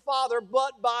comes to the Father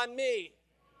but by me.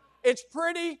 It's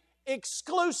pretty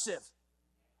exclusive.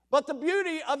 But the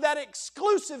beauty of that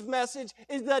exclusive message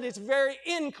is that it's very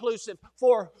inclusive.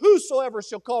 For whosoever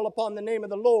shall call upon the name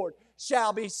of the Lord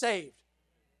shall be saved.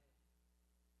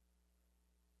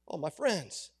 Oh, my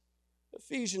friends,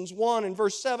 Ephesians 1 and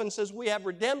verse 7 says we have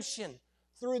redemption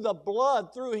through the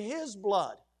blood, through His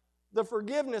blood, the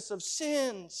forgiveness of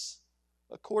sins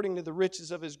according to the riches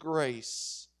of His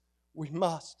grace. We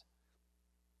must.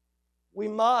 We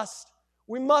must.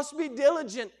 We must be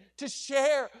diligent to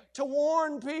share, to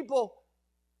warn people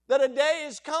that a day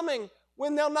is coming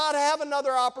when they'll not have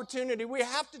another opportunity. We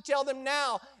have to tell them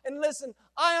now. And listen,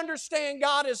 I understand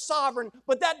God is sovereign,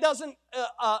 but that doesn't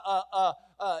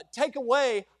take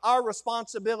away our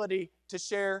responsibility to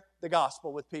share the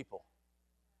gospel with people.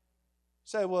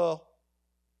 Say, well,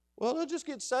 they'll just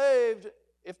get saved.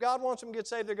 If God wants them to get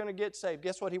saved, they're going to get saved.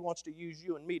 Guess what? He wants to use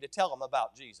you and me to tell them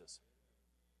about Jesus.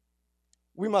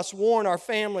 We must warn our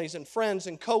families and friends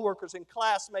and coworkers and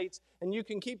classmates, and you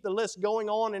can keep the list going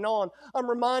on and on. I'm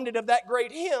reminded of that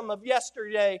great hymn of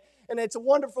yesterday, and it's a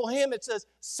wonderful hymn. It says,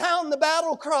 sound the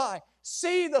battle cry,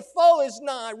 see the foe is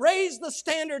nigh, raise the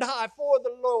standard high for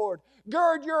the Lord,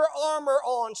 gird your armor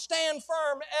on, stand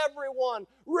firm everyone,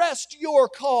 rest your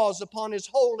cause upon His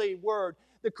holy word.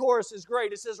 The chorus is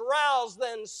great. It says, rouse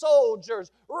then soldiers,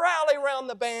 rally round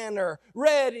the banner,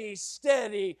 ready,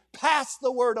 steady, pass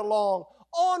the word along.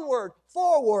 Onward,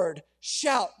 forward,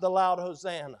 shout the loud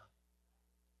Hosanna.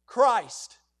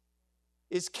 Christ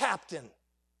is captain.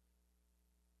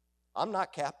 I'm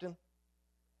not captain.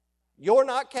 You're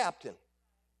not captain.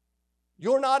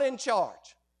 You're not in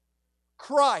charge.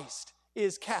 Christ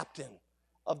is captain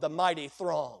of the mighty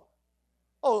throng.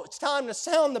 Oh, it's time to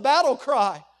sound the battle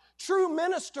cry. True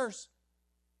ministers.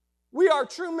 We are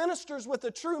true ministers with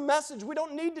a true message. We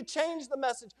don't need to change the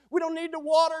message. We don't need to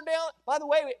water down. By the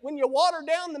way, when you water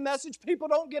down the message, people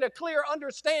don't get a clear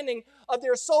understanding of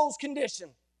their soul's condition.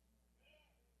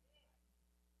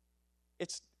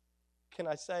 Can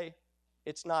I say,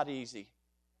 it's not easy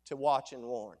to watch and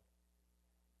warn.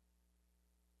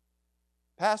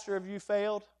 Pastor, have you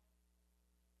failed?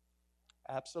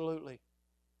 Absolutely.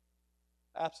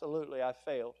 Absolutely, I've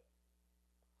failed.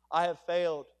 I have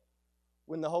failed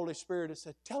when the Holy Spirit has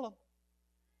said, tell them.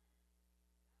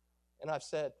 And I've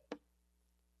said,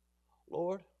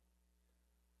 Lord,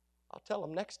 I'll tell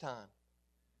them next time.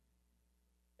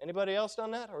 Anybody else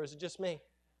done that, or is it just me?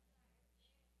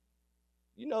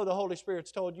 You know the Holy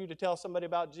Spirit's told you to tell somebody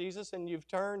about Jesus, and you've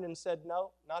turned and said,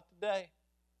 no, not today.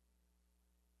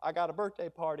 I got a birthday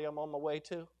party I'm on my way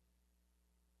to.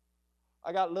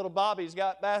 I got little Bobby's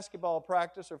got basketball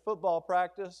practice or football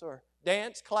practice or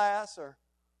dance class or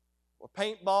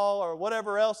paintball or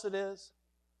whatever else it is.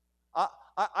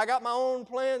 I got my own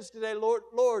plans today,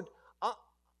 Lord.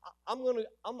 I'm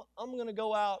going to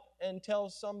go out and tell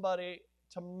somebody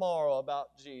tomorrow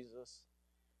about Jesus.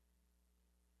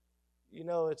 You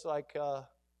know, it's like that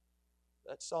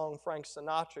song Frank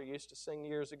Sinatra used to sing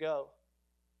years ago.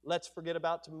 Let's forget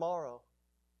about tomorrow.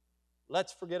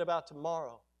 Let's forget about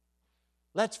tomorrow.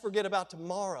 Let's forget about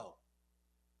tomorrow,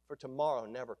 for tomorrow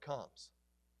never comes.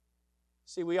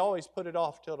 See, we always put it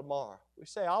off till tomorrow. We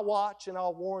say, I'll watch and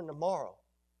I'll warn tomorrow.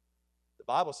 The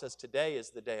Bible says today is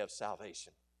the day of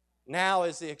salvation. Now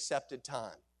is the accepted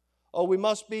time. Oh, we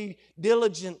must be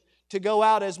diligent to go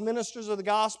out as ministers of the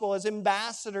gospel, as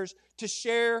ambassadors, to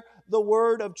share the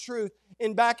word of truth.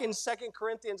 And back in 2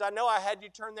 Corinthians, I know I had you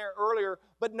turn there earlier,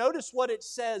 but notice what it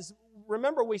says.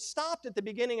 Remember, we stopped at the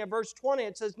beginning of verse 20.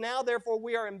 It says, now therefore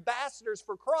we are ambassadors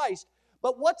for Christ.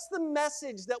 But what's the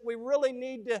message that we really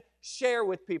need to share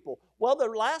with people? Well, the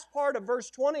last part of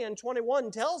verse 20 and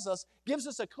 21 tells us, gives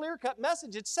us a clear-cut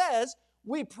message. It says,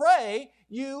 we pray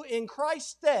you in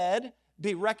Christ's stead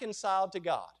be reconciled to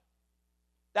God.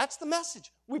 That's the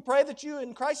message. We pray that you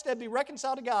in Christ's stead be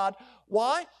reconciled to God.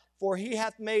 Why? For He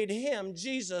hath made Him,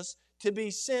 Jesus, to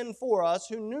be sin for us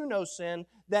who knew no sin,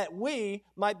 that we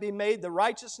might be made the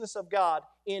righteousness of God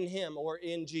in Him, or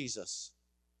in Jesus.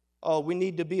 Oh, we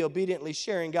need to be obediently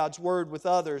sharing God's word with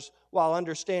others while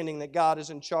understanding that God is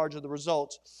in charge of the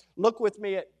results. Look with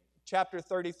me at chapter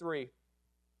 33.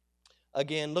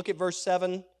 Again, look at verse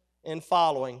 7 and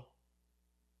following.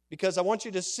 Because I want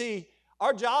you to see,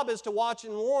 our job is to watch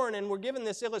and warn, and we're given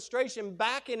this illustration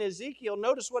back in Ezekiel.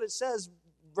 Notice what it says,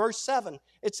 verse 7.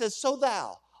 It says, so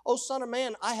thou, O son of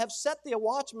man, I have set thee a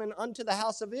watchman unto the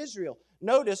house of Israel.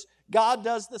 Notice, God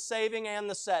does the saving and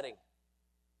the setting.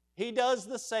 He does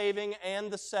the saving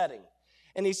and the setting.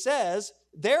 And He says,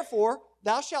 therefore,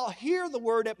 thou shalt hear the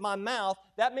word at my mouth.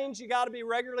 That means you got to be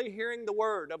regularly hearing the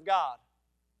word of God.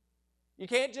 You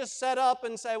can't just set up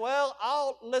and say, well,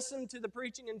 I'll listen to the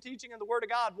preaching and teaching of the word of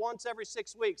God once every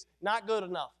 6 weeks. Not good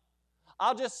enough.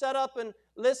 I'll just set up and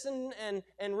listen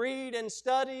and read and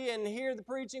study and hear the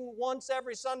preaching once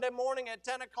every Sunday morning at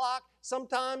 10 o'clock.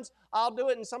 Sometimes I'll do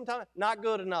it and sometimes not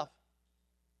good enough.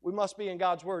 We must be in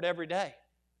God's word every day.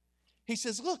 He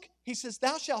says, look, He says,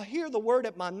 thou shalt hear the word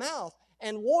at my mouth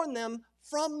and warn them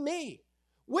from me.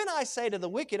 When I say to the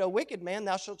wicked, O wicked man,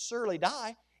 thou shalt surely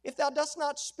die, if thou dost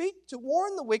not speak to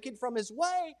warn the wicked from his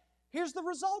way, here's the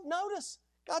result. Notice,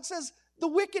 God says, the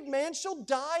wicked man shall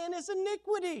die in his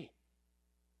iniquity,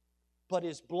 but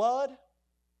his blood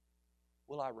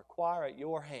will I require at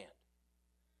your hand.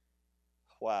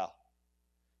 Wow.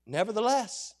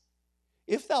 Nevertheless,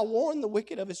 if thou warn the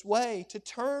wicked of his way, to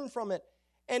turn from it,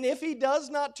 and if he does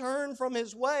not turn from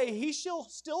his way, he shall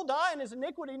still die in his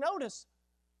iniquity. Notice.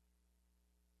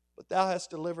 But thou hast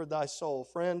delivered thy soul.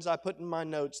 Friends, I put in my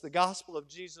notes, the gospel of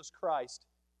Jesus Christ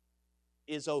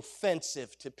is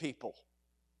offensive to people.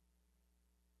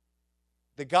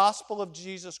 The gospel of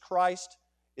Jesus Christ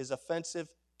is offensive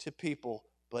to people,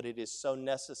 but it is so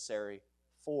necessary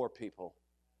for people.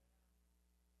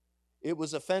 It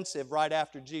was offensive right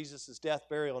after Jesus' death,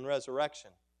 burial, and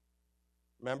resurrection.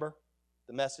 Remember?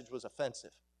 The message was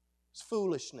offensive. It's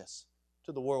foolishness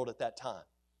to the world at that time.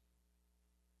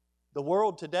 The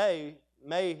world today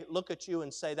may look at you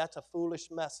and say, that's a foolish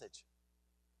message.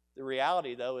 The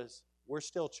reality, though, is we're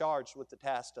still charged with the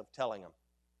task of telling them.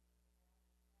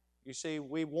 You see,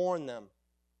 we warn them.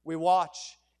 We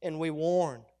watch and we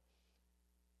warn.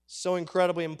 So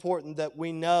incredibly important that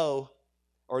we know,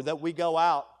 or that we go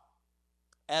out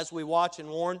as we watch and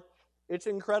warn. It's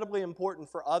incredibly important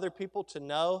for other people to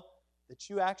know that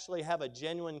you actually have a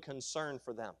genuine concern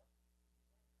for them.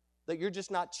 That you're just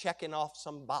not checking off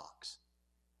some box.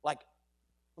 Like,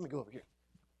 let me go over here.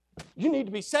 You need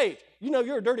to be saved. You know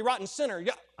you're a dirty, rotten sinner.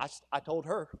 Yeah, I told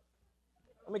her.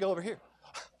 Let me go over here.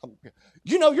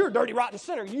 You know you're a dirty, rotten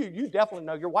sinner. You definitely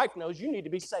know. Your wife knows you need to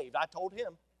be saved. I told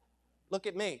him. Look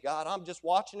at me, God. I'm just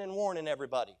watching and warning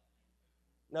everybody.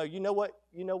 No, you know what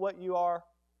you are?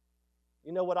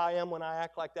 You know what I am when I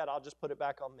act like that? I'll just put it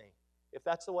back on me. If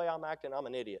that's the way I'm acting, I'm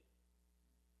an idiot.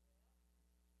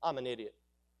 I'm an idiot.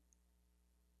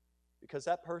 Because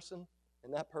that person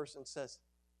says,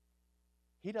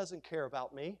 he doesn't care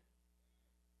about me.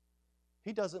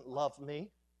 He doesn't love me.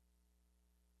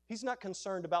 He's not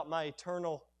concerned about my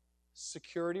eternal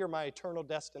security or my eternal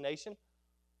destination.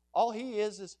 All he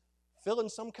is filling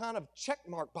some kind of check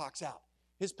mark box out.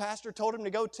 His pastor told him to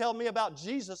go tell me about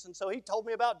Jesus, and so he told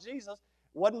me about Jesus.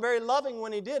 Wasn't very loving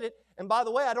when he did it. And by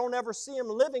the way, I don't ever see him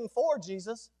living for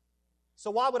Jesus. So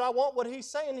why would I want what he's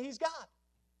saying he's got?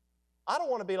 I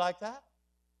don't want to be like that.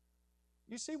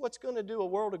 You see what's going to do a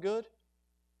world of good?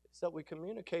 It's that we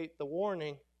communicate the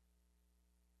warning,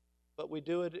 but we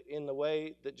do it in the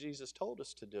way that Jesus told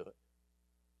us to do it.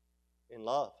 In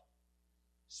love.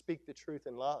 Speak the truth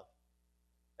in love.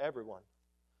 Everyone.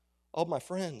 Oh, my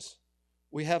friends,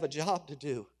 we have a job to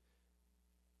do.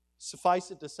 Suffice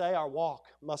it to say, our walk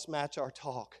must match our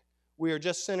talk. We are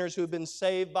just sinners who have been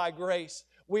saved by grace.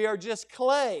 We are just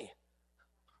clay.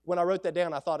 When I wrote that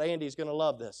down, I thought Andy's going to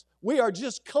love this. We are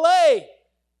just clay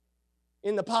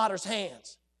in the potter's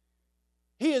hands.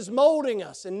 He is molding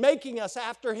us and making us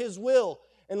after His will.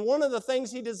 And one of the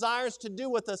things He desires to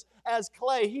do with us as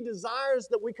clay, He desires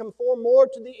that we conform more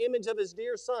to the image of His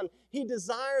dear Son. He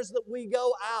desires that we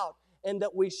go out and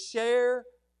that we share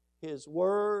His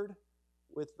Word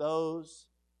with those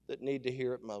that need to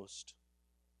hear it most.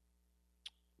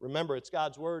 Remember, it's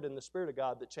God's Word and the Spirit of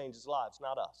God that changes lives,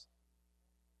 not us.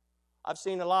 I've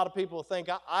seen a lot of people think,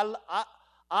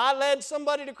 I led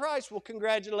somebody to Christ. Well,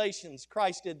 congratulations,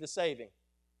 Christ did the saving.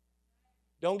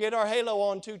 Don't get our halo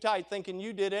on too tight thinking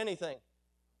you did anything.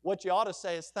 What you ought to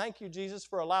say is, thank you, Jesus,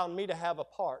 for allowing me to have a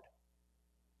part.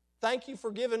 Thank you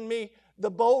for giving me the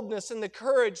boldness and the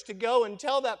courage to go and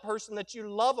tell that person that you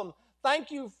love them.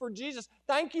 Thank you for Jesus.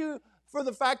 Thank you for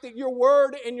the fact that your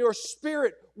Word and your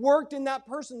Spirit worked in that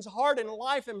person's heart and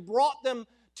life and brought them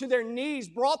to their knees,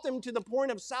 brought them to the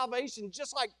point of salvation,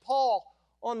 just like Paul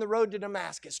on the road to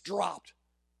Damascus dropped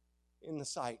in the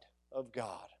sight of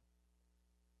God.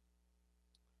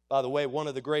 By the way, one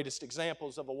of the greatest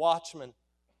examples of a watchman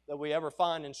that we ever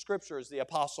find in Scripture is the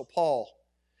Apostle Paul.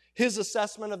 His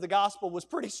assessment of the gospel was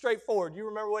pretty straightforward. You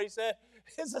remember what he said?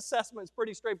 His assessment is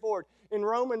pretty straightforward. In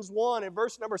Romans 1, in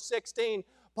verse number 16,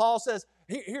 Paul says,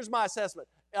 here's my assessment.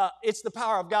 It's the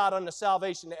power of God unto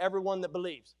salvation to everyone that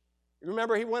believes.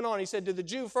 Remember, he went on, he said, to the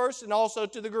Jew first and also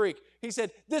to the Greek. He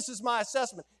said, this is my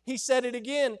assessment. He said it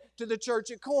again to the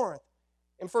church at Corinth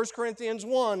in 1 Corinthians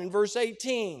 1 in verse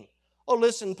 18. Oh,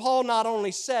 listen, Paul not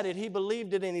only said it, he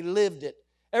believed it and he lived it.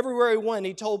 Everywhere he went,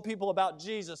 he told people about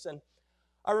Jesus. And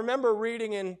I remember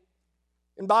reading in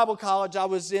Bible college, I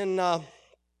was in a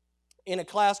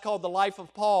class called The Life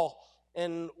of Paul,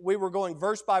 and we were going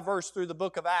verse by verse through the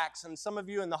book of Acts. And some of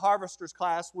you in the Harvesters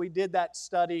class, we did that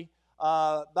study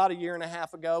about a year and a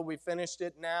half ago. We finished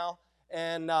it now.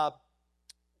 And I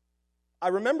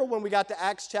remember when we got to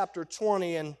Acts chapter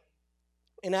 20, and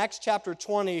in Acts chapter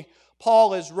 20,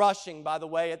 Paul is rushing, by the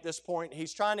way, at this point.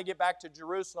 He's trying to get back to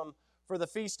Jerusalem for the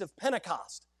Feast of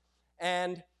Pentecost.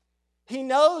 And he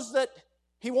knows that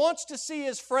he wants to see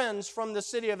his friends from the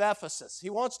city of Ephesus. He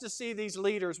wants to see these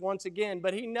leaders once again,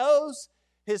 but he knows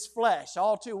his flesh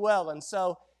all too well. And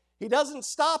so he doesn't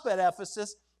stop at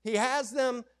Ephesus. He has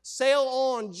them sail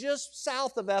on just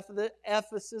south of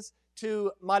Ephesus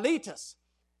to Miletus.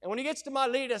 And when he gets to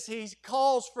Miletus, he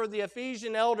calls for the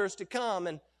Ephesian elders to come.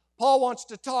 And Paul wants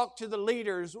to talk to the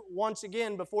leaders once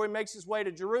again before he makes his way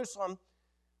to Jerusalem,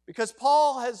 because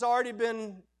Paul has already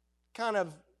been kind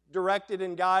of directed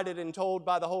and guided and told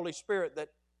by the Holy Spirit that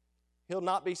he'll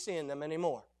not be seeing them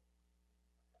anymore.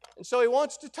 And so he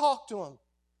wants to talk to them.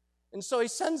 And so he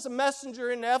sends a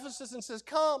messenger into Ephesus and says,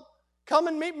 come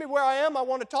and meet me where I am. I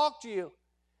want to talk to you.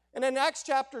 And in Acts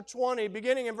chapter 20,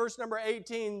 beginning in verse number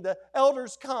 18, the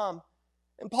elders come,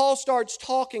 and Paul starts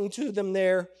talking to them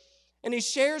there, and he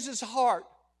shares his heart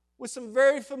with some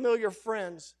very familiar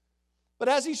friends. But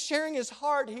as he's sharing his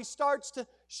heart, he starts to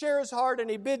share his heart, and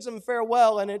he bids them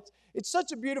farewell. And it's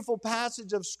such a beautiful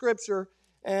passage of Scripture.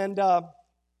 And I'm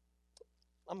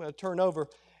going to turn over.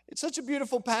 It's such a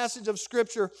beautiful passage of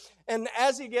Scripture. And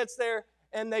as he gets there,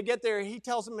 and they get there, he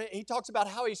talks about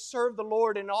how he served the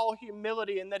Lord in all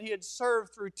humility, and that he had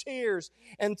served through tears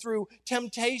and through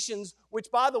temptations, which,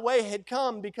 by the way, had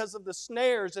come because of the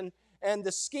snares and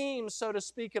the schemes, so to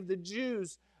speak, of the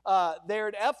Jews there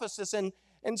at Ephesus.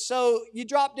 And so you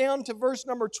drop down to verse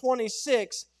number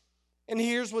 26, and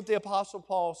here's what the Apostle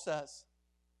Paul says.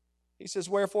 He says,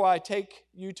 "Wherefore I take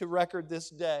you to record this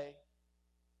day,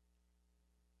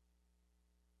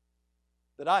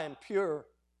 that I am pure."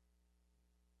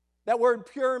 That word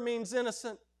pure means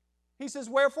innocent. He says,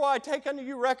 "Wherefore I take unto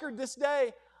you record this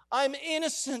day, I am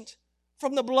innocent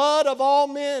from the blood of all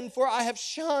men, for I have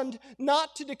shunned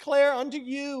not to declare unto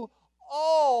you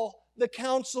all the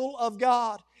counsel of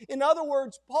God." In other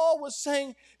words, Paul was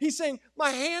saying, he's saying, my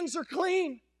hands are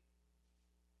clean.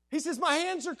 He says, my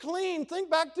hands are clean.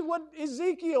 Think back to what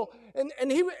Ezekiel,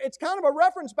 it's kind of a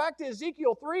reference back to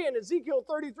Ezekiel 3 and Ezekiel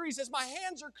 33. He says, my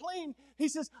hands are clean. He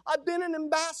says, I've been an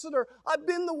ambassador. I've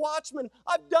been the watchman.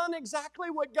 I've done exactly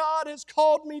what God has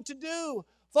called me to do.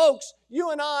 Folks,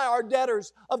 you and I are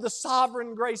debtors of the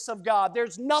sovereign grace of God.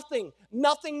 There's nothing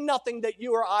that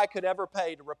you or I could ever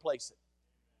pay to replace it.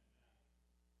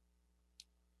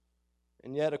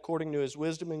 And yet, according to His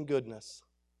wisdom and goodness,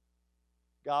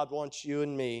 God wants you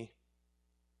and me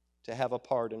to have a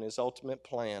part in His ultimate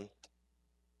plan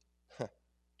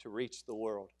to reach the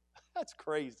world. That's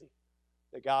crazy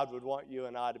that God would want you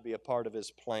and I to be a part of His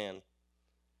plan.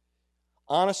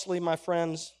 Honestly, my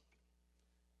friends,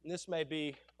 and this may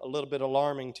be a little bit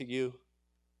alarming to you,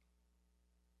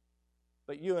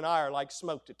 but you and I are like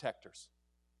smoke detectors.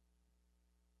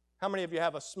 How many of you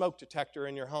have a smoke detector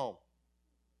in your home?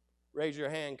 Raise your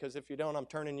hand, because if you don't, I'm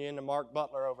turning you into Mark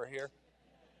Butler over here,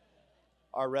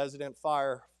 our resident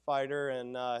firefighter,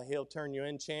 and he'll turn you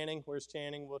in. Channing, where's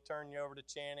Channing? We'll turn you over to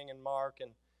Channing and Mark,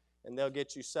 and they'll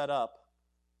get you set up.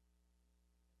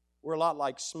 We're a lot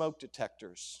like smoke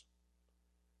detectors.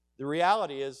 The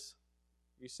reality is,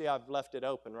 you see I've left it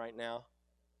open right now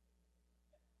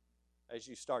as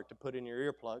you start to put in your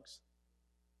earplugs.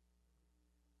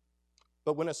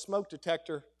 But when a smoke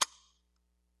detector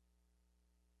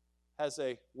has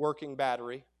a working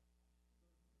battery,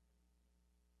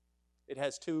 it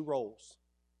has two roles.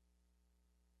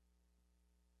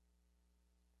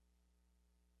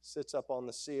 Sits up on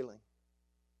the ceiling.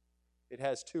 It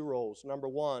has two roles. Number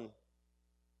one,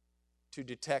 to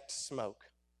detect smoke.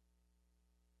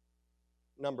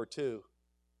 Number two,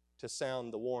 to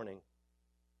sound the warning.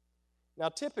 Now,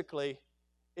 typically,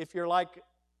 if you're like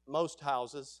most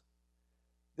houses,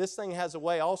 this thing has a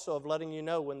way also of letting you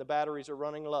know when the batteries are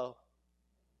running low.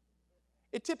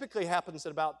 It typically happens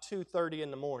at about 2:30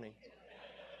 in the morning.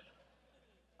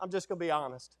 I'm just going to be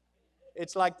honest.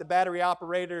 It's like the battery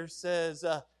operator says,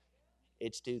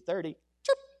 it's 2:30.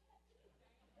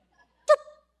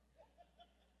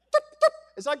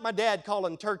 It's like my dad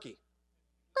calling turkey.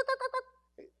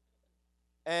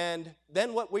 And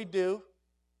then what we do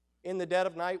in the dead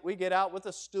of night, we get out with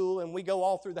a stool and we go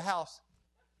all through the house.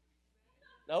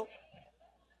 No.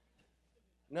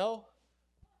 No.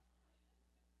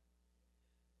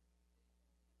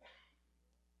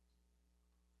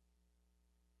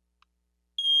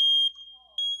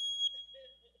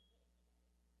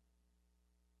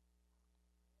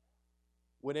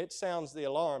 When it sounds the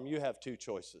alarm, you have two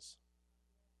choices.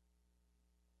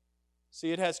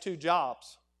 See, it has two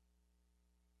jobs.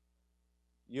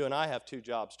 You and I have two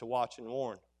jobs, to watch and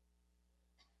warn.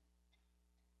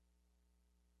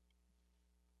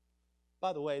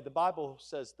 By the way, the Bible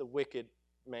says the wicked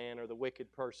man or the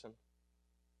wicked person.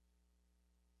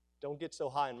 Don't get so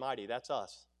high and mighty. That's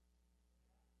us.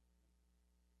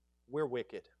 We're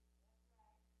wicked.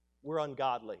 We're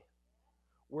ungodly.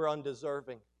 We're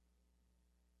undeserving.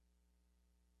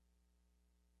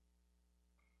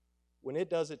 When it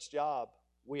does its job,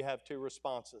 we have two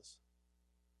responses.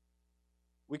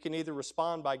 We can either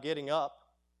respond by getting up,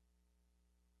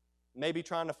 maybe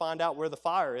trying to find out where the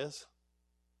fire is,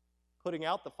 putting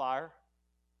out the fire,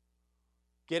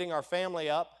 getting our family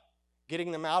up,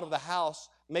 getting them out of the house,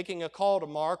 making a call to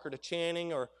Mark or to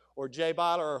Channing or Jay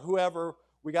Byler or whoever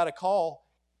we got to call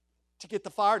to get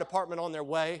the fire department on their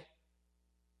way,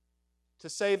 to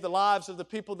save the lives of the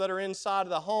people that are inside of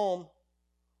the home,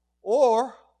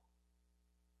 or,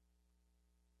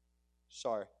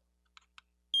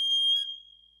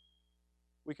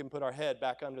 we can put our head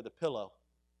back under the pillow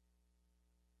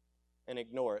and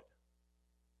ignore it.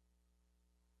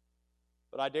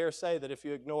 But I dare say that if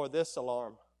you ignore this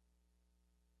alarm,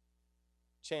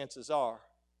 chances are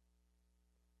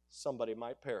somebody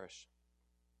might perish.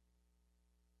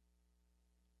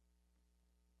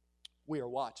 We are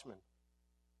watchmen.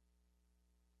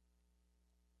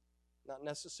 Not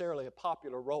necessarily a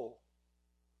popular role,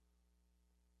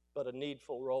 but a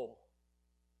needful role.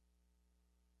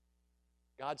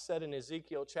 God said in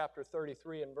Ezekiel chapter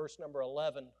 33 and verse number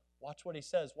 11, watch what He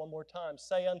says one more time.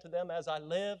 Say unto them, as I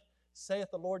live, saith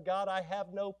the Lord God, I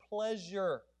have no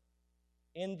pleasure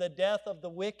in the death of the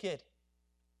wicked.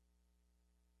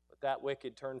 But that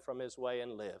wicked turn from his way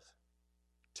and live.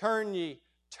 Turn ye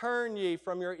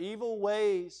from your evil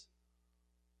ways,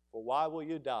 for why will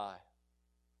you die,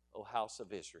 O house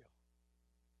of Israel?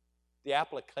 The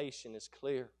application is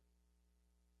clear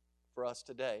for us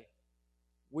today.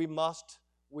 We must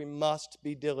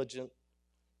be diligent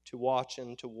to watch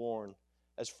and to warn.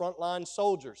 As frontline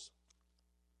soldiers,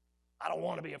 I don't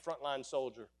want to be a frontline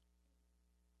soldier.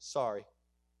 Sorry,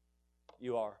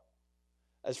 you are.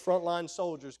 As frontline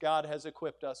soldiers, God has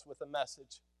equipped us with a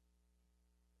message.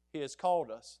 He has called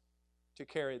us to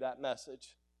carry that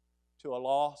message to a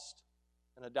lost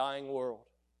and a dying world.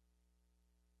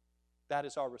 That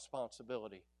is our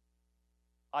responsibility.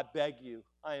 I beg you,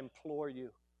 I implore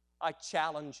you, I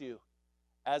challenge you,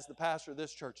 as the pastor of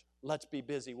this church, let's be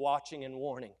busy watching and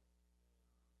warning.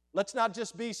 Let's not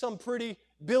just be some pretty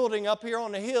building up here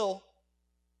on the hill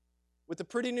with a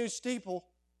pretty new steeple.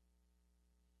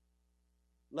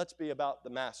 Let's be about the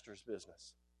Master's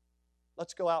business.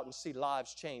 Let's go out and see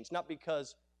lives change, not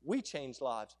because we change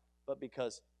lives, but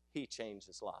because He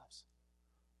changes lives.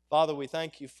 Father, we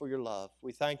thank You for Your love.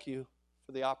 We thank You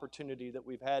for the opportunity that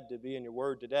we've had to be in Your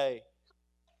Word today.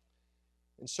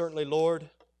 And certainly, Lord,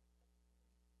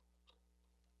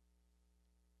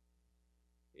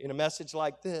 in a message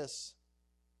like this,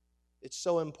 it's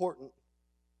so important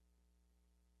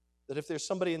that if there's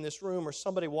somebody in this room or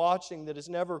somebody watching that has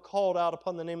never called out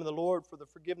upon the name of the Lord for the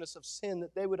forgiveness of sin,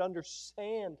 that they would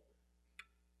understand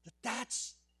that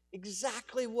that's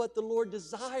exactly what the Lord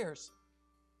desires.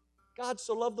 God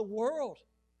so loved the world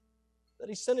that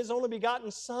He sent His only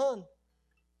begotten Son,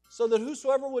 so that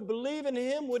whosoever would believe in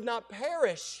Him would not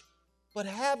perish, but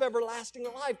have everlasting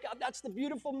life. God, that's the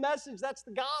beautiful message. That's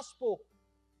the gospel.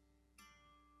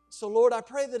 So, Lord, I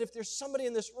pray that if there's somebody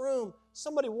in this room,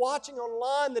 somebody watching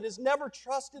online that has never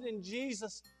trusted in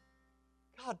Jesus,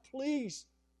 God, please,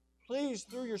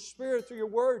 through Your Spirit, through Your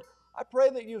Word, I pray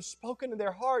that You've spoken to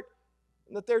their heart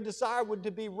and that their desire would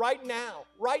to be right now,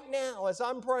 as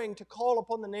I'm praying, to call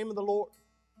upon the name of the Lord.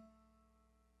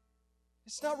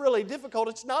 It's not really difficult.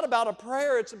 It's not about a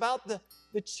prayer. It's about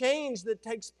the change that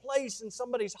takes place in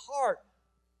somebody's heart.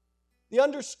 The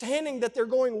understanding that they're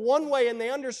going one way and they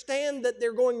understand that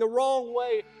they're going the wrong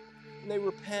way, and they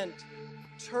repent,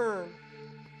 turn,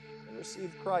 and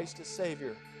receive Christ as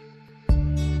Savior.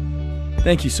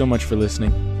 Thank you so much for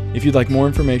listening. If you'd like more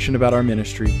information about our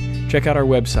ministry, check out our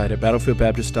website at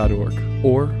battlefieldbaptist.org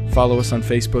or follow us on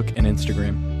Facebook and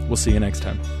Instagram. We'll see you next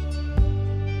time.